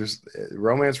 because there's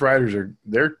romance writers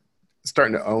they're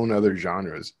starting to own other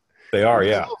genres. They are,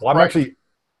 yeah. Well, I'm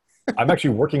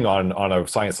actually working on a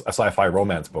sci-fi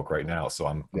romance book right now, so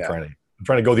I'm trying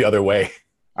to go the other way.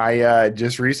 I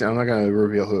just recently, I'm not going to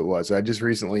reveal who it was. I just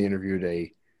recently interviewed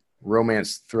a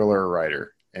romance thriller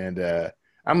writer, and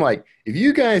I'm like, if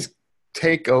you guys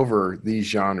take over these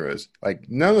genres, like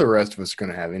none of the rest of us are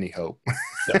going to have any hope.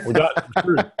 Yeah, we're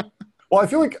not. Well, I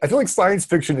feel like science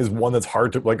fiction is one that's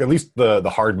hard to, like, at least the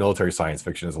hard military science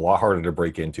fiction is a lot harder to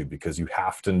break into because you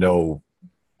have to know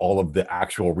all of the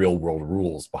actual real world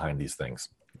rules behind these things.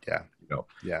 Yeah.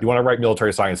 You want to write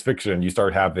military science fiction, you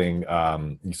start having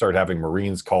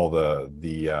Marines call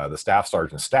the staff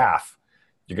sergeant staff,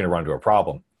 you're going to run into a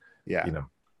problem. Yeah.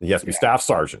 He has to be staff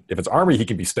sergeant. If it's Army, he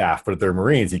can be staff, but if they're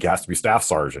Marines, he has to be staff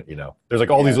sergeant. There's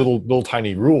like all these little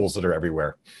tiny rules that are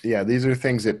everywhere. Yeah, these are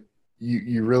things that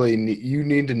you really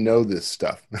need to know this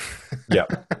stuff. Yeah.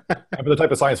 And for the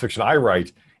type of science fiction I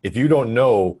write, if you don't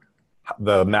know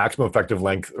the maximum effective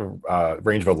length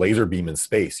range of a laser beam in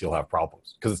space, you'll have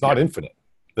problems because it's not infinite.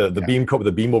 The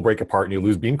beam will break apart and you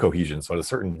lose beam cohesion. So at a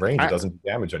certain range, it doesn't do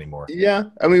damage anymore. Yeah,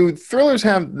 I mean, thrillers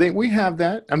we have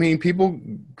that. I mean, people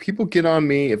get on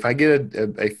me if I get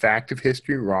a fact of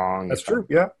history wrong. That's true.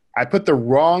 Yeah, I put the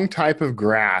wrong type of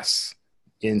grass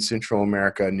in Central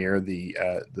America near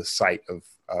the site of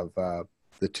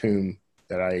the tomb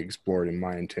that I explored in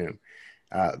Mayan tomb.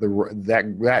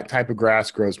 That type of grass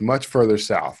grows much further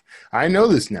south. I know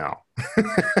this now.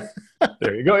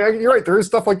 There you go. You're right. There is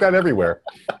stuff like that everywhere.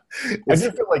 I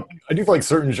do feel like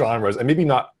certain genres, and maybe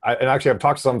not. And actually, I've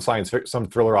talked to some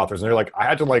thriller authors, and they're like, I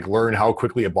had to learn how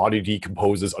quickly a body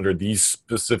decomposes under these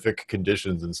specific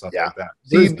conditions and stuff like that.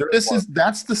 See,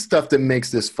 that's the stuff that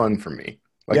makes this fun for me.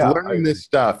 Learning this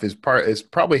stuff is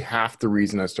probably half the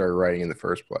reason I started writing in the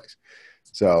first place.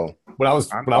 So when I was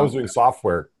doing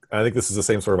software, I think this is the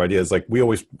same sort of idea. Is like we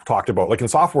always talked about, like in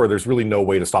software, there's really no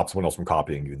way to stop someone else from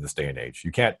copying you in this day and age.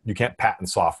 You can't patent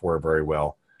software very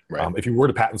well. Right. If you were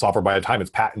to patent software, by the time it's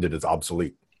patented, it's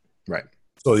obsolete. Right.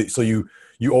 So you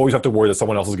always have to worry that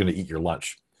someone else is going to eat your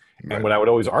lunch. Right. And what I would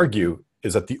always argue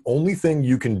is that the only thing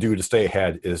you can do to stay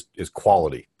ahead is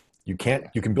quality. You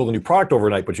can build a new product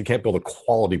overnight, but you can't build a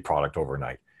quality product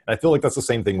overnight. And I feel like that's the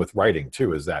same thing with writing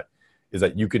too. Is that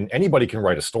anybody can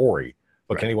write a story.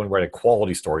 But can anyone write a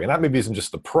quality story? And that maybe isn't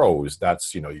just the prose.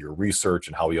 That's your research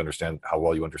and how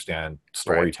well you understand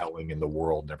storytelling in the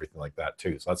world and everything like that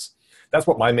too. So that's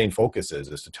what my main focus is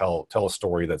to tell a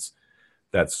story that's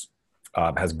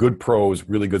has good prose,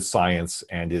 really good science,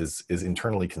 and is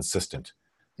internally consistent.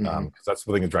 Because that's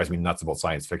the thing that drives me nuts about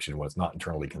science fiction when it's not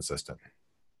internally consistent.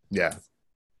 Yeah.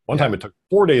 One time it took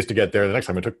 4 days to get there. The next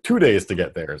time it took 2 days to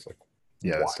get there. It's like,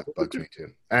 yeah, that stuff bugs me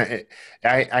too.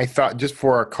 I thought just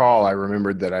for our call, I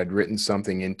remembered that I'd written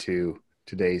something into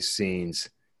today's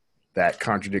scenes that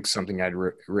contradicts something I'd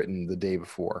written the day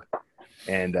before.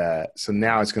 And so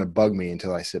now it's going to bug me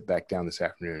until I sit back down this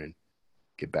afternoon and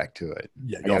get back to it.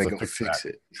 Yeah, I got to go fix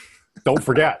it. Don't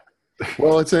forget.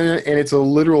 Well, it's a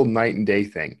literal night and day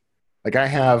thing. Like I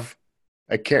have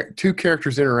two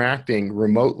characters interacting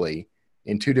remotely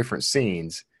in two different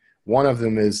scenes. One of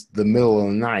them is the middle of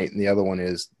the night, and the other one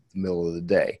is the middle of the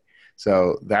day.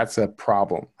 So that's a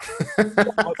problem. They're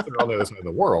on the other side of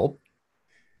the world.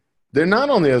 They're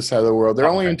not on the other side of the world. They're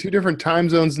only in two different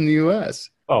time zones in the U.S.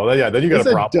 Oh, yeah. Then you got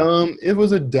a problem. It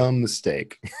was a dumb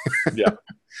mistake. Yeah.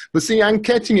 But see, I'm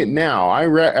catching it now. I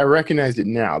recognized it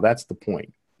now. That's the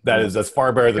point. That's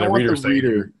far better than a reader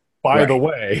saying, by the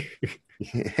way.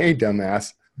 Hey,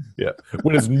 dumbass. Yeah.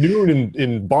 When it's noon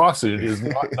in Boston, it is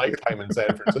not nighttime in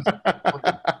San Francisco.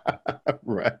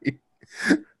 Right.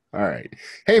 All right.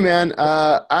 Hey, man,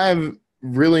 I've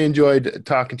really enjoyed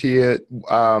talking to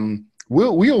you.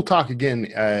 we'll talk again,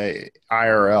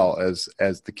 IRL,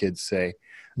 as the kids say.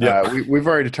 Yeah. We've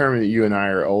already determined that you and I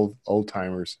are old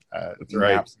timers. That's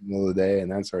right. Naps in the middle of the day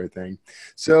and that sort of thing.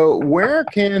 So where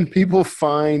can people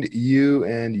find you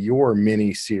and your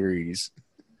mini series?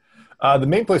 The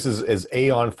main place is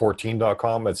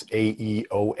aeon14.com. It's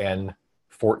AEON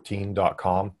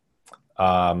 14.com.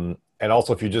 And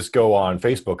also, if you just go on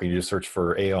Facebook and you just search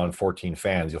for Aeon 14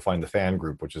 fans, you'll find the fan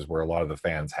group, which is where a lot of the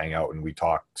fans hang out and we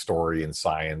talk story and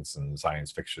science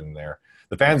fiction there.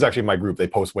 The fans actually, my group, they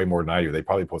post way more than I do. They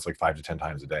probably post like 5 to 10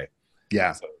 times a day.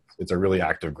 Yeah. So it's a really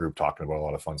active group talking about a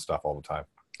lot of fun stuff all the time.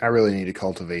 I really need to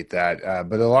cultivate that.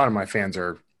 But a lot of my fans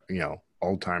are,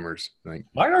 old timers. Like,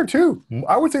 Mine are too.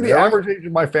 I would say the Really? average age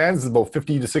of my fans is about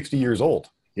 50 to 60 years old.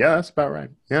 yeah, that's about right.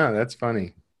 Yeah, that's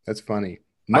funny. That's funny.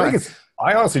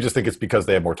 I honestly just think it's because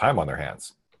they have more time on their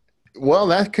hands. Well,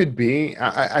 that could be.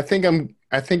 I think I'm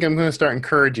going to start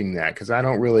encouraging that because I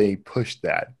don't really push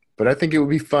that. But I think it would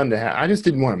be fun to have. I just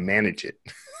didn't want to manage it.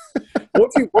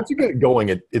 Once you get it going,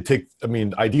 it takes. I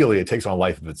mean, ideally, it takes on a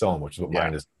life of its own, which is what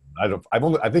mine is.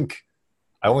 I think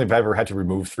I only have ever had to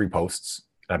remove 3 posts,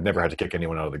 and I've never had to kick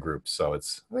anyone out of the group. So I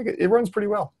think it runs pretty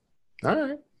well. All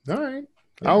right.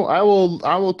 I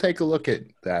will take a look at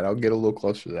that. I'll get a little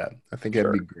closer to that. I think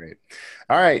that'd be great.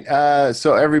 All right.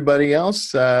 So everybody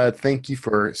else, thank you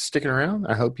for sticking around.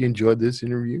 I hope you enjoyed this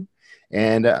interview.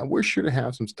 And we're sure to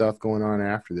have some stuff going on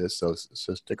after this, so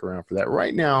stick around for that.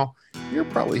 Right now, you're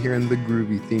probably hearing the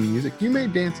groovy theme music. You may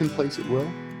dance in place at will,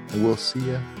 and we'll see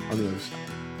you on the other side.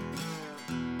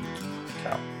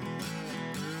 Ciao.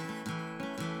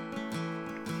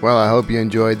 Well, I hope you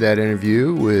enjoyed that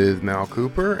interview with Mal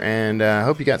Cooper, and I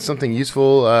hope you got something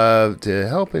useful to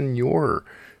help in your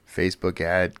Facebook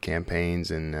ad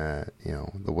campaigns and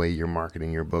the way you're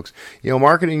marketing your books.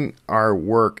 Marketing our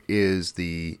work it's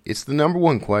the number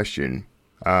one question.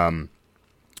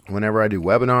 Whenever I do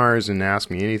webinars and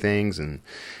Ask Me Anythings, and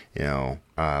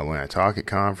when I talk at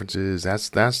conferences, that's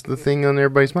the thing on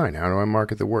everybody's mind. How do I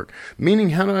market the work?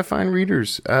 Meaning, how do I find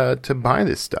readers to buy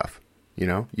this stuff?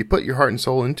 You put your heart and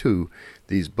soul into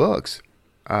these books,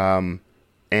 and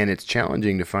it's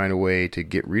challenging to find a way to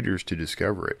get readers to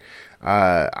discover it.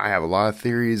 I have a lot of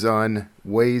theories on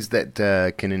ways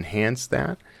that can enhance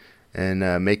that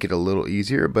and make it a little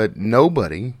easier, but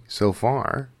nobody so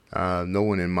far, no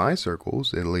one in my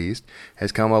circles at least,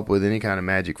 has come up with any kind of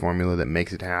magic formula that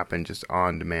makes it happen just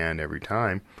on demand every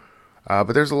time.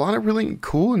 But there's a lot of really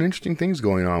cool and interesting things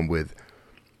going on with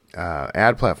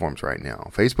ad platforms right now.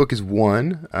 Facebook is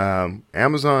one.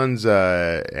 Amazon's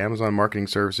Amazon Marketing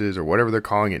Services, or whatever they're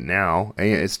calling it now,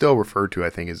 it's still referred to,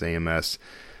 I think, as AMS.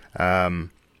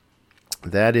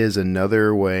 That is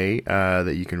another way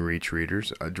that you can reach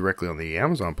readers directly on the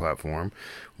Amazon platform.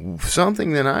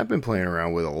 Something that I've been playing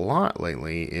around with a lot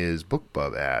lately is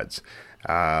BookBub ads.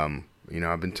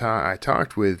 I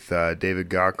talked with David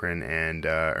Cochran and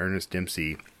Ernest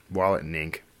Dempsey, Wallet and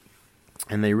Ink,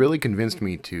 and they really convinced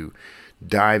me to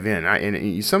dive in.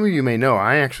 And some of you may know,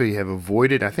 I actually have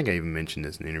avoided, I think I even mentioned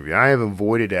this in the interview, I have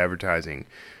avoided advertising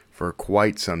for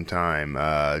quite some time,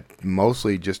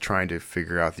 mostly just trying to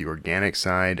figure out the organic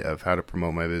side of how to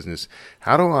promote my business.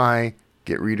 How do I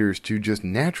get readers to just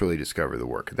naturally discover the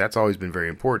work? That's always been very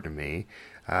important to me,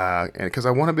 and because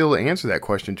I want to be able to answer that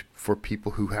question for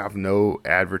people who have no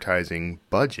advertising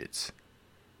budgets.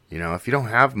 If you don't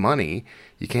have money,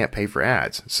 you can't pay for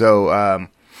ads. So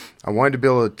I wanted to be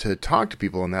able to talk to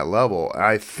people on that level.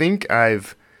 I think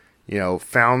I've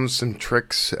found some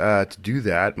tricks to do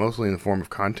that, mostly in the form of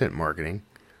content marketing.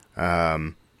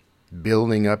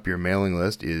 Building up your mailing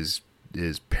list is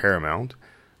paramount.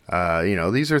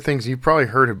 These are things you've probably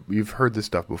heard. You've heard this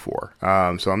stuff before.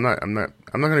 So I'm not going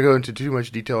to go into too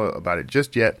much detail about it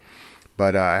just yet.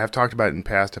 But I have talked about it in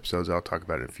past episodes. I'll talk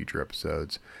about it in future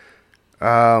episodes.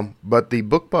 But the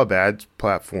BookBub ads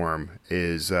platform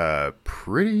is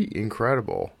pretty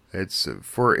incredible. It's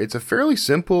a fairly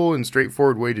simple and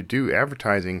straightforward way to do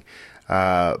advertising,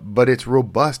 but it's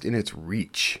robust in its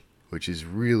reach, which is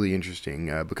really interesting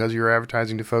because you're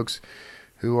advertising to folks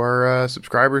who are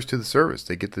subscribers to the service.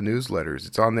 They get the newsletters.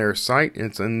 It's on their site.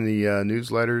 It's in the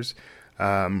newsletters,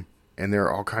 and there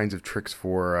are all kinds of tricks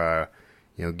for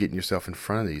getting yourself in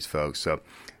front of these folks. So,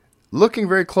 looking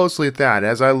very closely at that.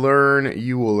 As I learn,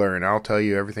 you will learn. I'll tell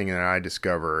you everything that I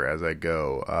discover as I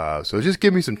go. So just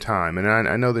give me some time. And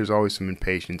I know there's always some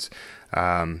impatience,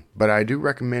 but I do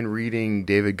recommend reading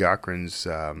David Cochran's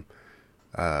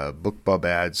BookBub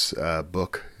ads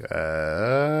book.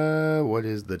 What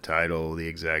is the title? The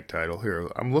exact title here.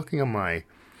 I'm looking on my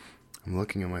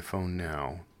phone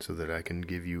now so that I can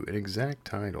give you an exact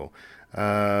title.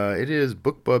 It is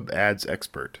BookBub Ads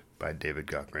Expert by David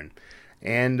Guckran.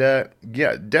 And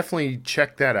yeah, definitely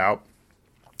check that out.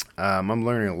 I'm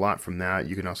learning a lot from that.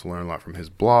 You can also learn a lot from his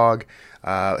blog.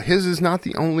 His is not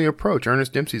the only approach.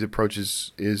 Ernest Dempsey's approach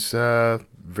is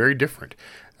very different.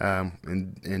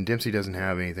 And Dempsey doesn't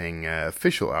have anything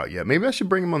official out yet. Maybe I should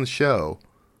bring him on the show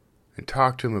and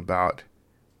talk to him about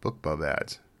BookBub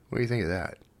ads. What do you think of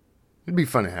that? It'd be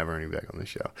fun to have Ernie back on the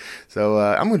show. So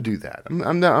I'm going to do that.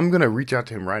 I'm going to reach out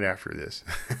to him right after this.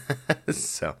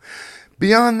 So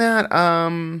beyond that,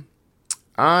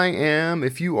 I am,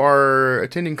 if you are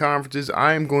attending conferences,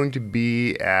 I am going to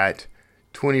be at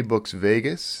 20 Books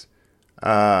Vegas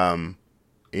in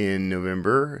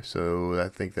November. So I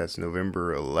think that's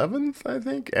November 11th, I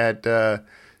think, at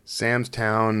Sam's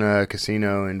Town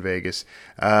Casino in Vegas.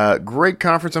 Great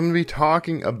conference. I'm going to be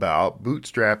talking about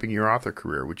bootstrapping your author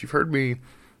career, which you've heard me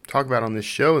talk about on this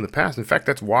show in the past. In fact,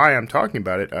 that's why I'm talking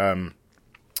about it.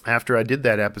 After I did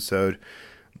that episode,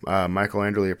 Michael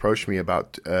Anderle approached me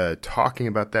about talking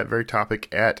about that very topic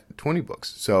at 20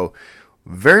 Books. So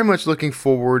very much looking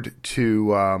forward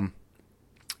to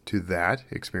that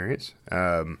experience.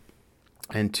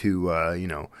 And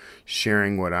to,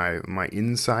 sharing my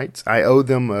insights. I owe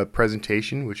them a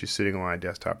presentation, which is sitting on my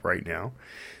desktop right now.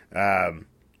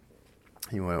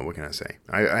 What can I say?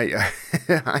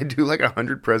 I do like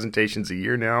 100 presentations a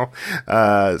year now.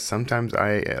 Sometimes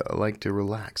I like to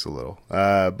relax a little.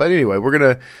 But anyway, I'm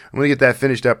gonna get that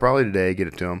finished up probably today, get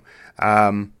it to them.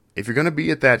 If you're gonna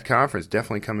be at that conference,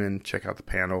 definitely come in, check out the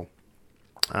panel.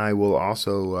 I will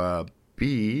also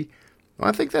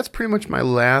I think that's pretty much my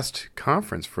last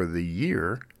conference for the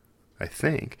year, I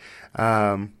think.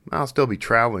 I'll still be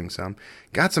traveling some.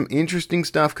 Got some interesting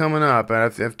stuff coming up.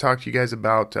 I've talked to you guys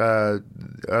about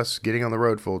us getting on the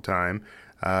road full time.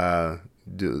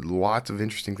 Lots of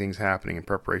interesting things happening in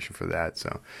preparation for that.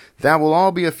 So that will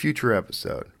all be a future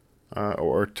episode,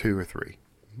 or 2 or 3,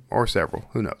 or several.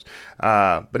 Who knows?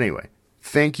 But anyway,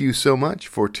 thank you so much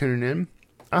for tuning in.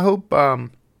 I hope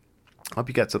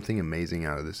you got something amazing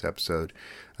out of this episode.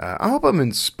 I hope I'm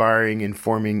inspiring,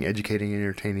 informing, educating, and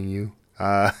entertaining you.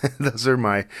 Those are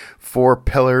my 4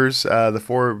 pillars, the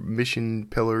 4 mission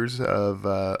pillars of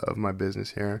my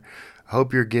business here. I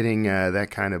hope you're getting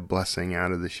that kind of blessing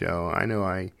out of the show. I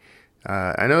know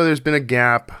there's been a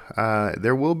gap.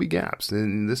 There will be gaps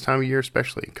in this time of year,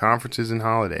 especially conferences and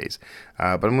holidays.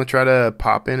 But I'm going to try to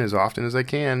pop in as often as I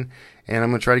can, and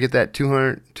I'm going to try to get that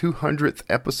 200th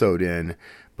episode in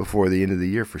before the end of the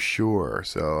year for sure.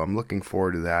 So I'm looking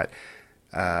forward to that.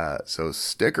 So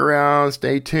stick around,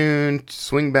 stay tuned,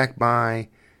 swing back by.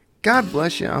 God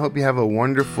bless you. I hope you have a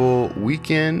wonderful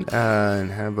weekend and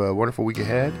have a wonderful week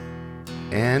ahead.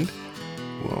 And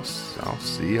I'll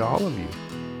see all of you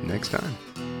next time.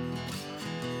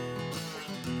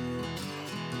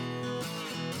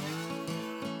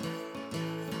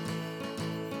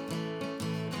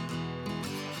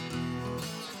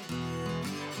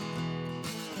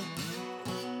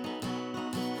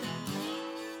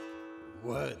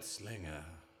 Word Slinger.